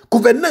hoyi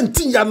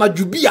COVID-19 ya na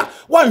jubia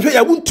wanhwe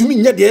ya wuntumi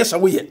nye de yesa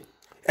woye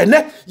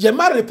ene ye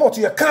ma report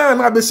ye kan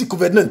na besi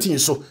COVID-19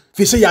 so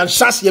fi se ya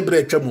nhyase ye bre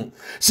atwamu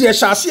se ye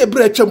hyase ye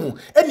bre atwamu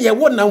ene ye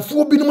wo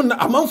namfo binum na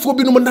amanfo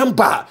binum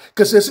namba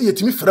kese se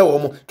yetimi frɛ wo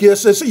mo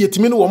kese se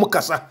yetimi no wo mo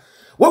kasa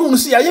wo hu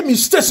se ya ye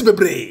mistakes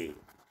bebre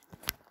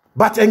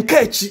but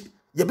enkachi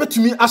ye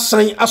betumi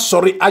asan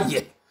asori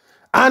aye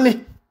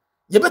ane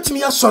ye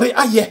betumi asori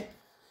aye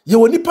ye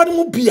woni pa no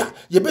mu bia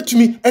ye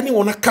betumi ene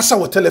wona kasa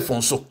wo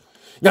telephone so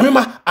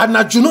Yamima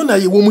anajuno na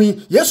ye womu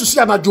Yesu si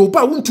anajo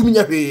ba wuntumi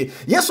nya hwe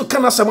Yesu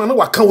kana sama na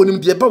waka wonim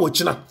de ba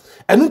wokina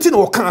enu nti na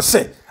woka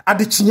se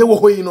ade kinye wo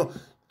hoyi no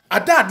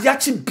ada ade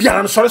achi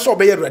biara no sore so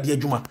obeye Awurade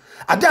adwuma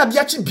ada ade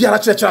achi biara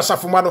kyerɛkyerɛ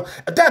asafoma no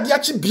ada ade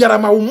achi biara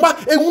ma wo ma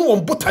ehunu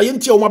won botaye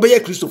nti wo ma beye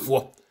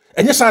Kristofo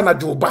enye sa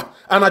anajo ba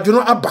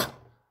anajuno aba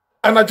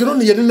anajuno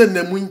ne ye ne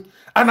namu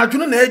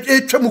anajuno na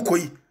etwam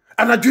koyi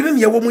anajuno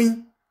ne ye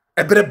womu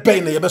ebere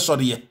bɛn na ye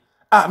besode ye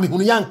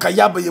mehunu yanka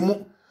yaba ye mu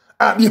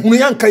mehunu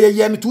yanka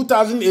ye ne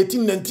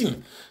 2018-19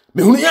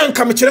 mehunu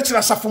yanka me kyerɛkyerɛ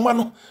asafoma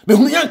no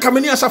mehunu yanka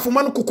me ne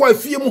asafoma no kokɔ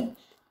afie mu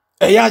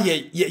eya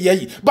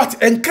ye but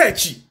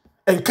enkachi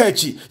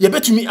ye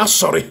betumi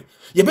asɔre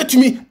ye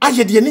betumi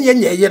aye de ne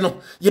ye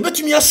no ye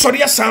betumi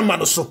asɔre asama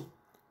no so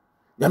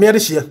nyame ade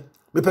hye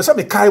me pesa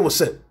me kai wo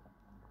se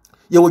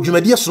ye wo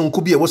dwumadi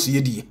sonko bi e wo se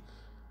ye die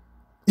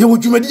ye wo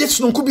dwumadi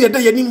sonko bi e da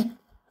yanim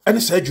ene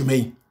sa adwuma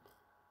yi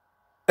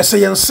ese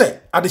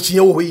yense ade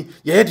kye wo yi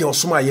ye de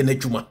osoma ye na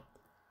adwuma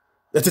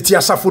yetete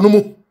asafo no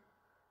mu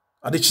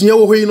adekye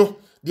wo hoyi no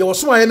de wo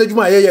soma ye na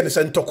dwuma ye ne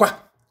se ntokwa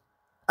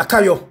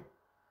akayo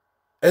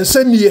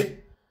ensanie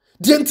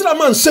de ntira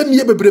man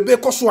nsanie bebrebe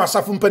koso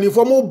asafo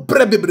mpanifo mo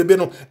bre bebrebe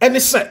no ene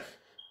se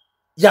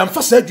ya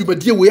mfa sa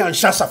dwumadie we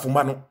anhya asafo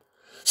ma no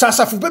sa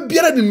asafo be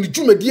biara nim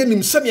dwumadie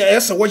nim se ne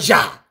yese wo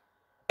ya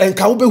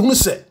enka wo behunu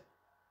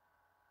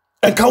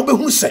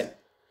se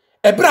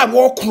ebra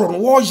wo kro no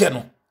wo ye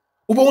no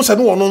wo behunu se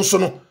no wono nso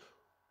no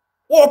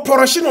wo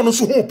poroshe no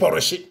nso hu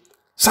poroshe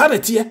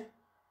sanete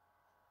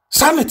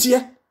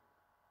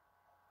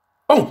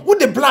oh wo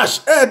de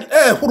blush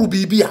huru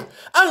bibia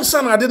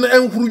ansa na de na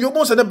enhuru yo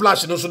mo se de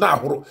blush no so na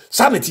ahoro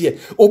sanete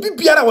obi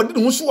biara wo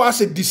de hu so wa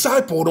se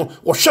disciple no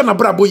wo hwe na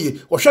brabo ye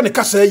wo hwe ne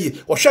kasa ye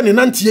wo hwe ne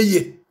nante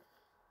ye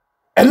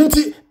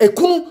enti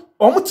ekunu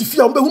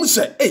omotifia wo behunu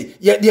se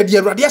de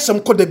awurade asem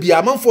koda bia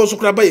amanfo so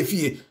kra ba ye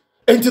fie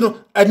enti no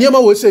aniema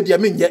wo se de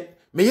menye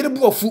me yere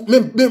bu afu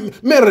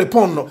me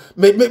repond no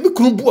me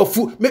kunu bu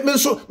afu me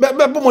nso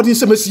me bomodin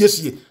se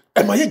masiesie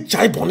e ma ye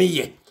jai bone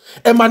ye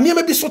e ma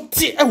niema bi so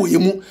te e wo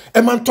yemu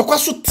e ma ntokwa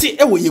so te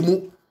e wo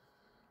yemu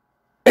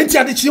enti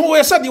adekye wo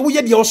ye sade wo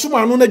ye de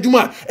osoma no na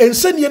dwuma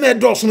ensanie na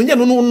edoso no nye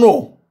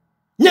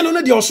no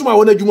na de osoma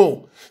wo na dwuma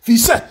o fi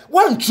se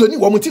wan trani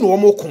wo mti no wo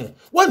moko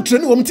wan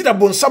trani wo mti da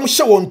bonsam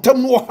hye wo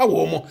ntam no wo ha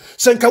wo mo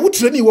senka wo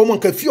trani wo mo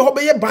nka fie ho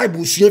be ye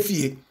bible sua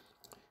fie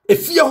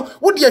efie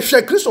wo de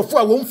hwe kristofo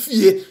a wo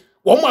fie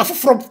wo mo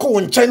afoforo ko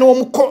wo nkyai na wo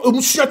mo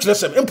ko sua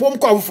kyresem empo wo mo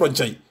ko afoforo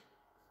nkyai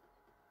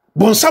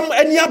bonsam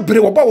ani abre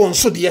wo ba won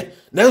so de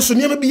na nso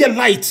niam bi ye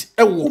light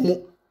e wo mo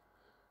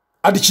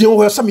adekye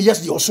wo sam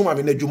yes de osoma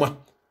be na dwuma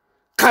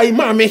kai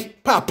mame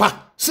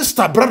papa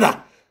sister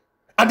brother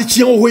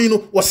adekye wo hoyi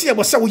no wo se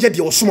wo ye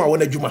de osoma wo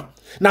na dwuma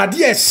na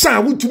de e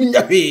san wutumi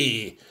nya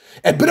hwe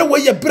ebere wo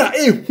ye bra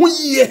hu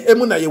yie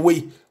emu na ye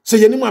wei se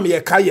yenim am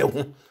ye kai ye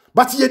ho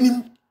but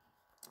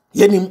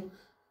yenim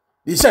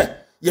di se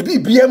ye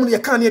bibia mu ye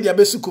kan ne de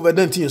abesi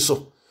COVID-19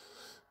 so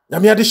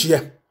nyame ade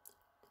hye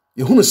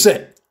ye hunu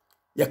se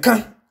ye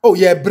kan oh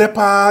ye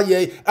brepa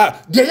ye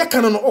de ye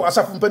kan no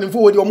asafo mpanimfo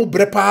wo de o mo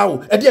brepa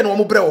o e de na o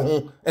mo bre wo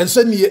ho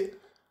ensanie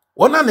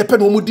wona ne pe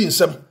no mo di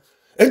nsem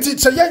enti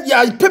se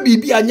ya pe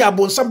bibi anya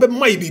abonsam be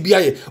mai bibi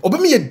aye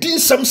obem ye di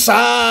nsem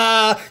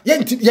saa ye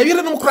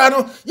yere no kra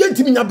no ye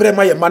ntimi nya bre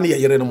ma ye ma ne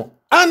ye yere no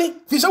ani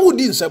fi se wo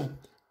di nsem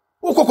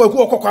wo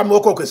kokko am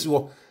wo kokko si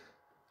wo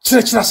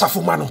kire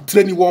asafo ma no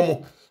training wo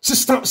mo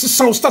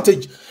system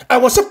strategy I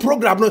was a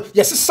program no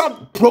yes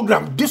some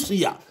program this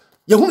year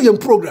ye hunu ye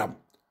program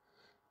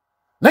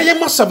na ye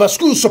masaba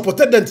school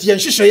superintendent ye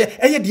nhihye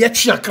ye de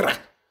atwe akra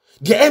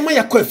de e ma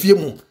yakọ afie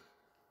mu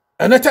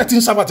ana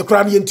 13 sabat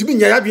kra ye ntumi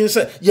nya ya dwen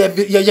se ye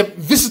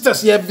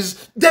visitors ye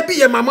de bi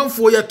ye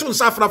mamanfo ye to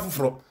nsafra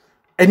foforo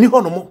ani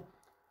hono mo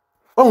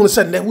ohun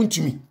se ne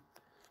wuntumi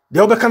de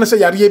obeka na se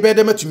yare ye be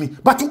de matumi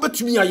but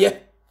obetumi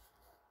aye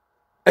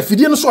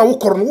afidie no so a wo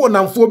koro no wo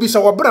namfo bi se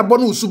wo brabo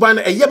no usuban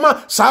na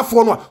eyema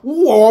saafo no a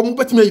wo mo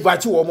betumi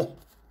invite wo mo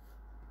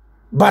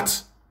but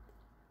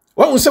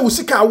wọ́n sẹ́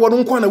wùsíkà àwọn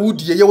nkwa na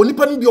wudie yẹ wọ́n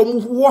nípa níbi ọmọ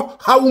wọ́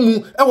hawu mu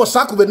ẹ wọ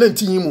saa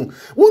COVID-19 mu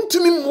wọ́n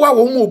tumi mu a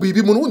wọ́n mu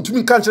obibi mu wọ́n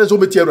tumi nka nkyerɛ sɛ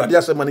wọ́n bɛti awurade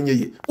asɛm ma no nyɛ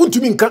yie wọ́n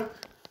tumi nka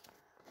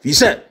fi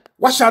sɛ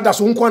wahyɛ ada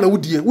so nkwa na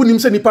wudie wọ́n nim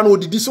sɛ nipa na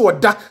odidi sɛ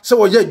wɔda sɛ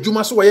wɔyɛ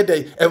adwuma sɛ wɔyɛ dɛ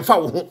ɛmfa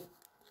wo ho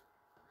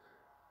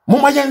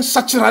moma yɛ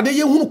nsakyerade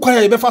yɛ hunu kwa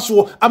yɛ bɛfa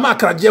so ama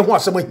akragye ho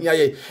asɛm ahia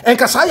yɛ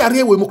enka saa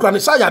yare wɔ mu kra ne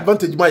saa yɛ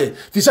advantage ma yɛ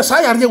fi sɛ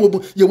saa yare wɔ mu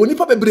yɛ wɔ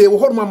nipa bebree wɔ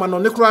hɔ ma no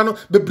ne kra no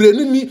bebree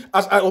ni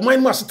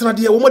ɔman mu asetena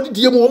de wɔ mo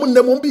de mu wɔ mo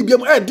nam wɔ bibia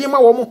mu de ma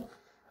wɔ mo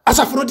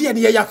asaforo de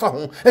yɛ afa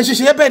ho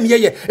nhyehyɛ bɛ ne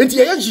yɛ enti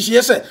yɛ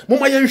nhyehyɛ sɛ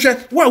moma yɛ nhwɛ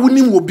wo a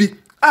wonim wɔ bi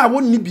a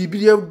wonni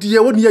bibia de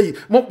wonni yɛ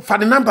mo fa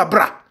ne number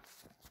bra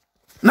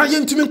na yɛ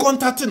ntumi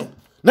contact no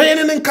na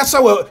yɛ ne nkasa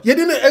wɔ yɛ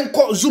ne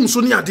enko zoom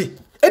so ne ade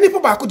eni pa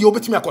ba ko de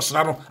obetimi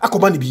akosra no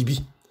akoma ne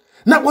bibi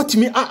na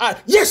watimi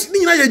yes ni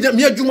nyina ye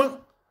me adwuma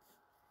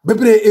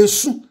bebre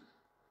esu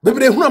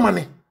bebre hunu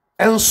amane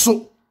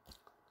enso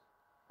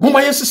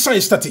moma yes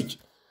science strategy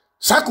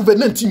sa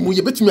COVID-19 mu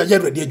ye betimi aye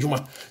ready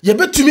adwuma ye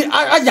betimi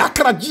aya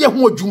akragye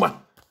ho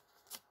adwuma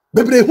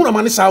bebre hunu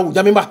amane sa wo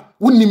nyamemba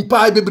wonim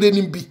pa bebre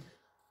nim bi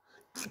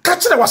ka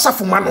kire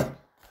wasafo ma no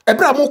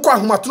ebra mo kɔ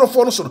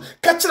ahomatorofo no so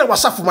ka kire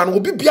wasafo ma no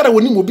obi biara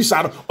wonim obi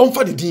sa no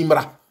omfa de din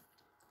mra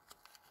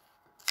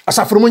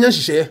asaforo mo nya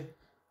nhyehyɛ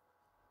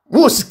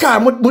mo sika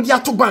mo di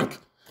ato bank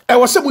e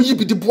wo se mo yi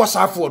bi di boa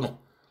saafo no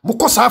mo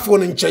kɔ saafo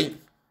no nkyɛn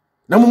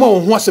na mo ma wo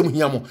ho asɛm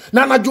hia mo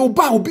na anajo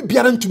ba obi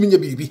biara ntumi nya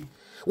bibi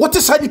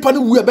wote sa nipa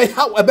no wu ebe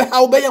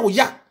ha be ya wo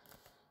ya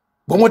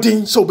bo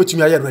modin sɛ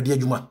obetumi ayɛ awurade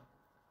adwuma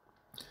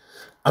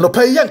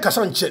anopa yɛ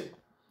nkasa nkyɛ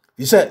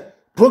yi sɛ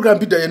program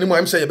bi da yɛ nimu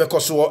am sɛ yɛ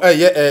bɛkɔ so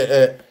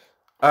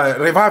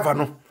revival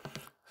no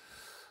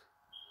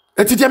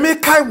eti me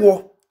kai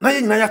wo na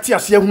yɛ nyina yate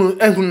ase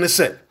ehunu ne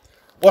sɛ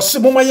wose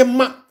moma ye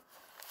ma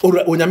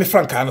onyame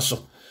franka no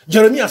so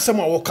Jeremia asɛm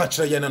a wo ka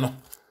kyerɛ ye no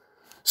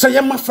sɛ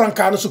ye ma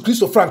franka no so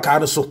Kristo franka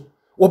no so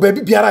wo ba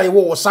bi biara ye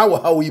wo saa wo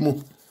hawo yi mu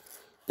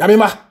nyame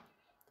ma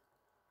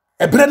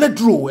ebre na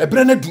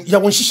du ya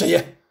won hyehyɛ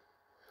ye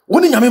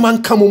woni nyame ma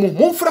nka mo mu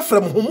mo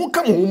mfrɛfrɛ mo ho mo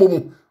nka mo ho mo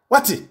mu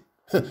wate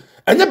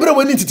Enya bra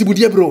we ni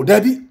titibudie bro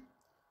dabi.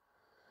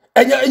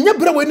 Enya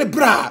bra we ni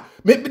bra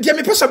me dia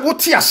me pesa wo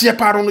ti ase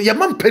pa no ye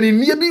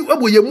mampanini bi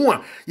abo ye mu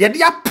a ye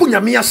de apo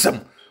nyame asem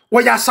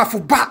wo ya asafo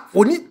ba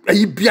oni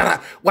ayi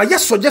biara wa ye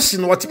suggest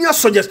no watimi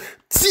suggest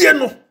tie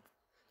no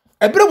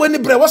ebra we ni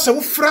bra wo se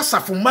wo fra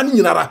asafo ma ni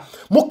nyinara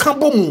mo ka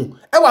bo mu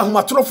e wa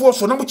homatorofo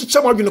so na mo chiche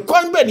mo adwene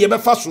kwan be de ye be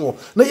fa so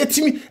na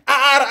yetimi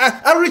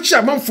a rich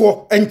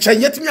amanfo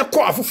enchen yetimi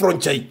akọ afoforo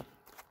nchen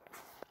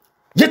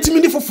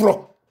yetimi ni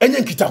foforo enya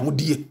nkita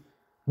hodie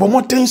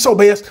bomoten se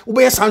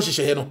obeye san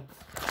hyehyɛ no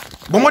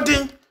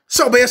bomoten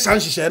se obeye san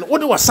hyehyɛ no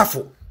wode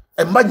wasafo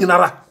emma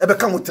nyinara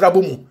ebeka ho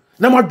trabo mu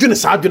na mo adwene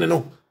sa adwene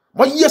no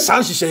mo ye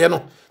san hyehyɛ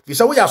no fi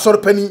se wo ya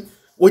asɔre pani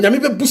onyame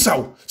be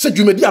busaw se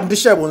dwumadi amde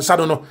hye wo nsa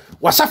no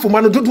wasafo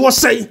ma no dodo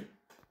sei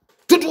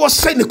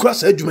ne kura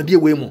sa dwumadi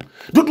we mu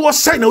dodo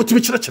sei na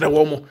otimi kyerɛkyerɛ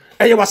wo mu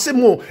eye wase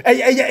mu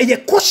eye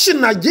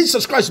question na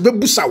Jesus Christ be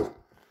busaw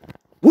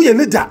wo ye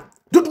leader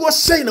dodo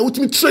sei na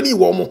otimi training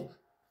wo mu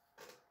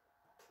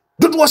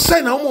dodo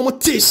sei na wo mu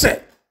ti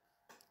se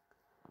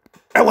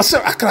e wase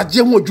akraje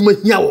ho adwuma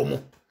hia wo mu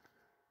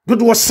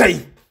dodo sei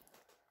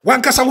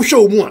wankasa wo hwe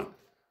wo mu a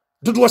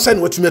dodo sei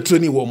na otimi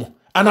training wo mu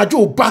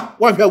anadwo ba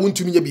wanhwa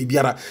wontumi nya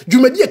bibiara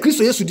dwumadi a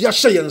Kristo Yesu di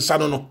ahye ye nsa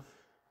no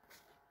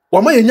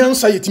wama ye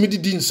nyansa yetimi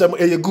di nsam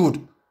eye good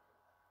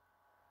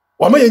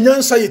wama ye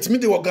nyansa yetimi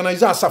di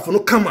organize asafo no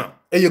kama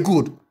eye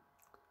good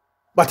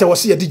but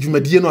wase ye di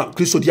dwumadi no a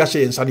Kristo di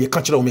ahye ye nsa no ye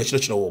ka kire wo me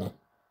kyerɛkyerɛ wo mu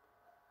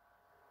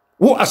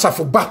wo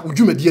asafo ba wo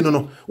dwumadi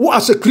no wo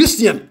as a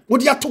Christian wo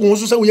di ato wo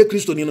so sɛ wo ye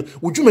Kristo ni no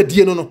wo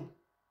dwumadi no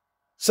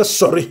sɛ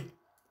sorry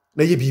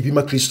na ye bibi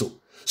ma Kristo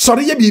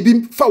sorry ye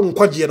bibi fa wo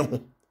nkwaje no ho.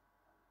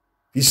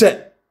 He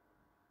said,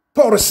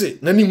 Paul say,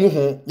 Nani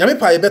muho,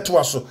 Yamepa yebeto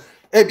aso,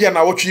 ebia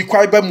na wotwi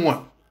kwai ba mu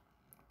a.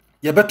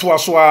 Yebeto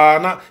aso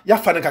na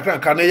yafa ne kakra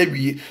nka na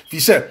yewie. He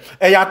said,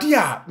 Eyade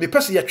a me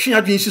pese ye twe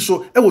adwen si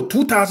so e wo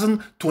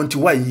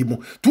 2021 yi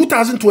mu.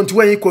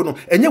 2021 yi ko no,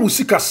 enye wo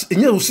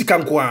sika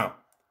nko a.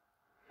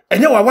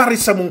 Enye wa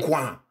waresam nko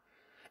a.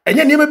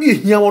 Enye niam bi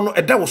ehia wo no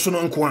eda wo so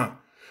no nko a.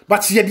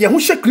 But ye de ho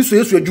hye Kristo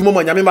Yesu adwuma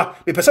ma nyame ma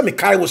me pese me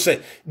kai wo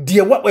se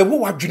de wo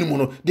wadwene mu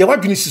no de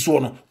wadwene si so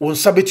no wo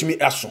nsa betumi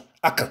aso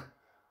aka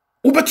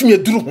wo betumi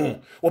aduru ho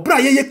obra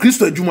ye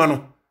Kristo adwuma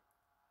no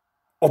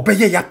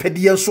obeye ya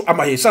pede enso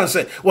amaye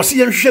sanse wo se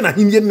ye hwehwe na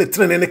himye ne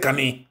trene ne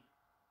kane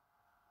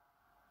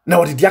na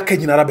wo de aka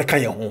nyinara beka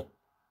ye ho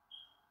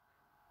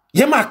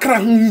ye ma akra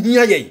ho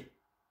hia ye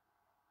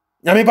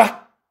nyame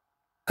ba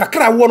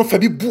kakra wo no fa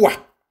bi bua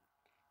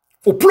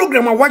o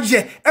program a waje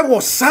e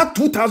wo sa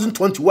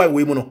 2021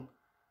 we mu no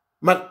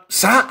ma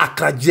sa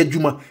akraje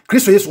adwuma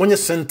Kristo Yesu wonye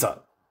center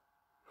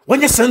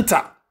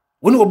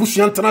woni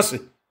obusuan ntanase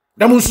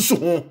da mo nsusu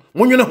ho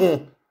wonwene ho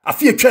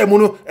afi atwa mu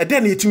no ede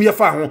na yetimi ye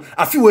fa ho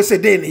afi we se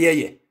de na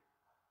ye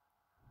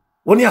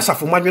woni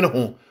asafo manwene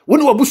ho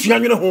woni obusuan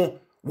nwene ho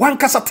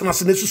wankasa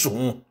tanase na susu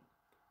ho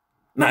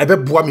na ebe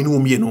boa me no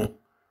omie no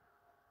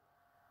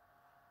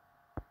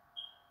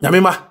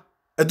nyamema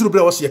eduru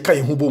bra wo se ye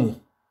kan ho bomu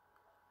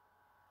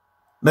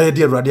na ye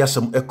de Awurade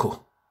asem eko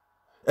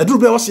eduru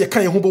bra wo se ye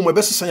kan ho bomu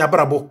ebe sesan ya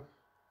brabo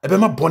ebe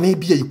ma bone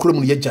bi ye kurom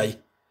no ye gyae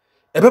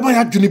ebe ba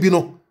ya dwene bi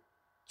no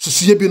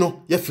susuye bi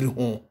no ye firi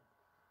ho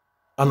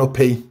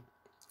anopei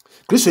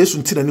Kristo Yesu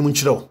ntina ni mu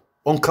nkyerɛw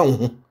onka wo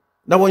ho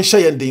na won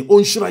hye ye den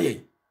onhyira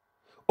ye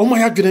oma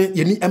ya dwene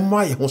ye ni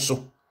emma ye ho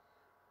so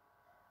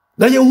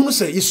na ye hunu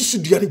se Yesu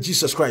dua ne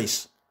Jesus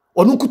Christ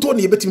onu nkuto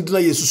ne ye betim dina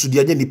Yesu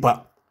dua nya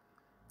nipa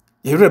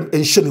ye rem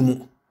enhye ne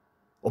mu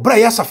obra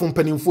ya asafo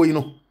mpanimfo yi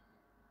no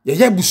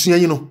ye busua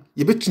yi no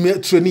ye betumi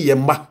atreni ye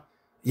mma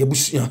ye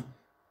busua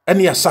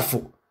ene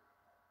asafo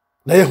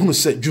na ye hunu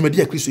se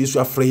dwumadi a Kristo Yesu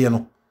afre ye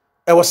no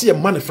e wo se ye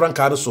mane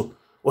franka ade so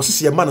wo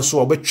se ye mane so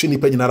obetwe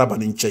nipa nyina raba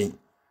ne nkyɛn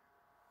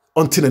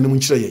ontina ne mu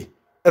nkyerɛ ye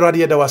Awurade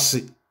ye da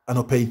wase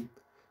anopai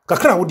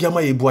kakra wo dia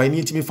ma ye buai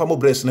ne ntimi fa mo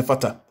bress ne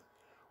fata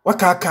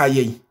waka aka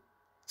ye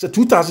se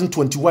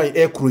 2021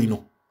 e kroi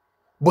no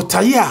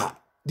botaye a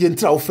de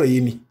ntra wo fra ye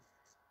ni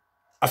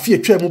afi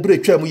atwa mu bre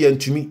atwa mu ye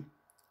ntumi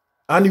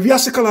ani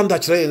wiase calendar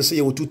kyerɛ ye se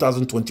ye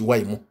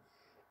 2021 mu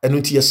eno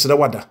nti ye sere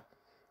wada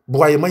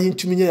buai ma ye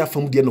ntumi nya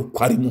afam de no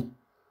kware mu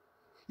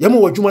ye ma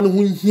wadwuma no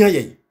ho hia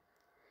ye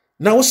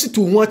na wo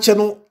situ ho akyɛ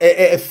no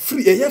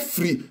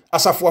free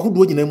asafo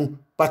ahodo nyina mu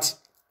but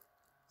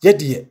ye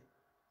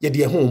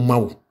de ho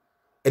mawo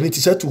eno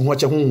nti sa tu ho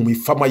akyɛ ho mi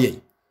fama ye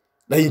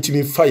na ye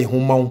ntumi fa ye ho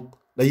mawo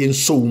na ye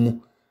nso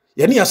mu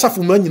ye ne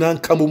asafo ma nyina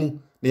nkamo mu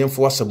na ye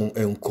mfo asɛm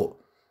enko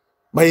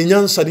ma ye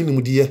nyansa ne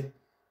nimdiye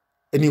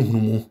eni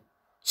hunumu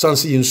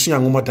sanse ye nsu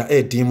anwoma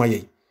da din ma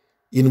ye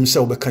yenim sɛ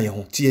wobɛka ye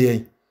ho tie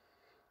ye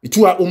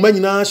itu a umma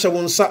nyina hyɛ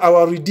won sa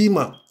our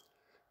redeemer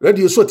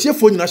radio so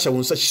tiefo nyina hyɛ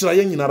won sa hyira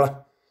ye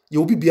nyinara ye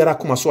obi biara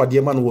koma so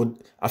ade ma no wo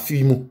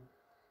afi mu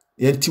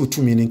ye nti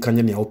otumi ne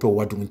nkanye ne awopɛ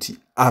wadum nti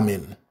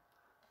amen.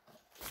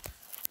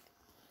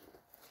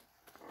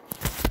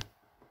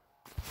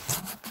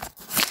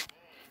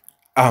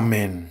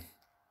 Amen.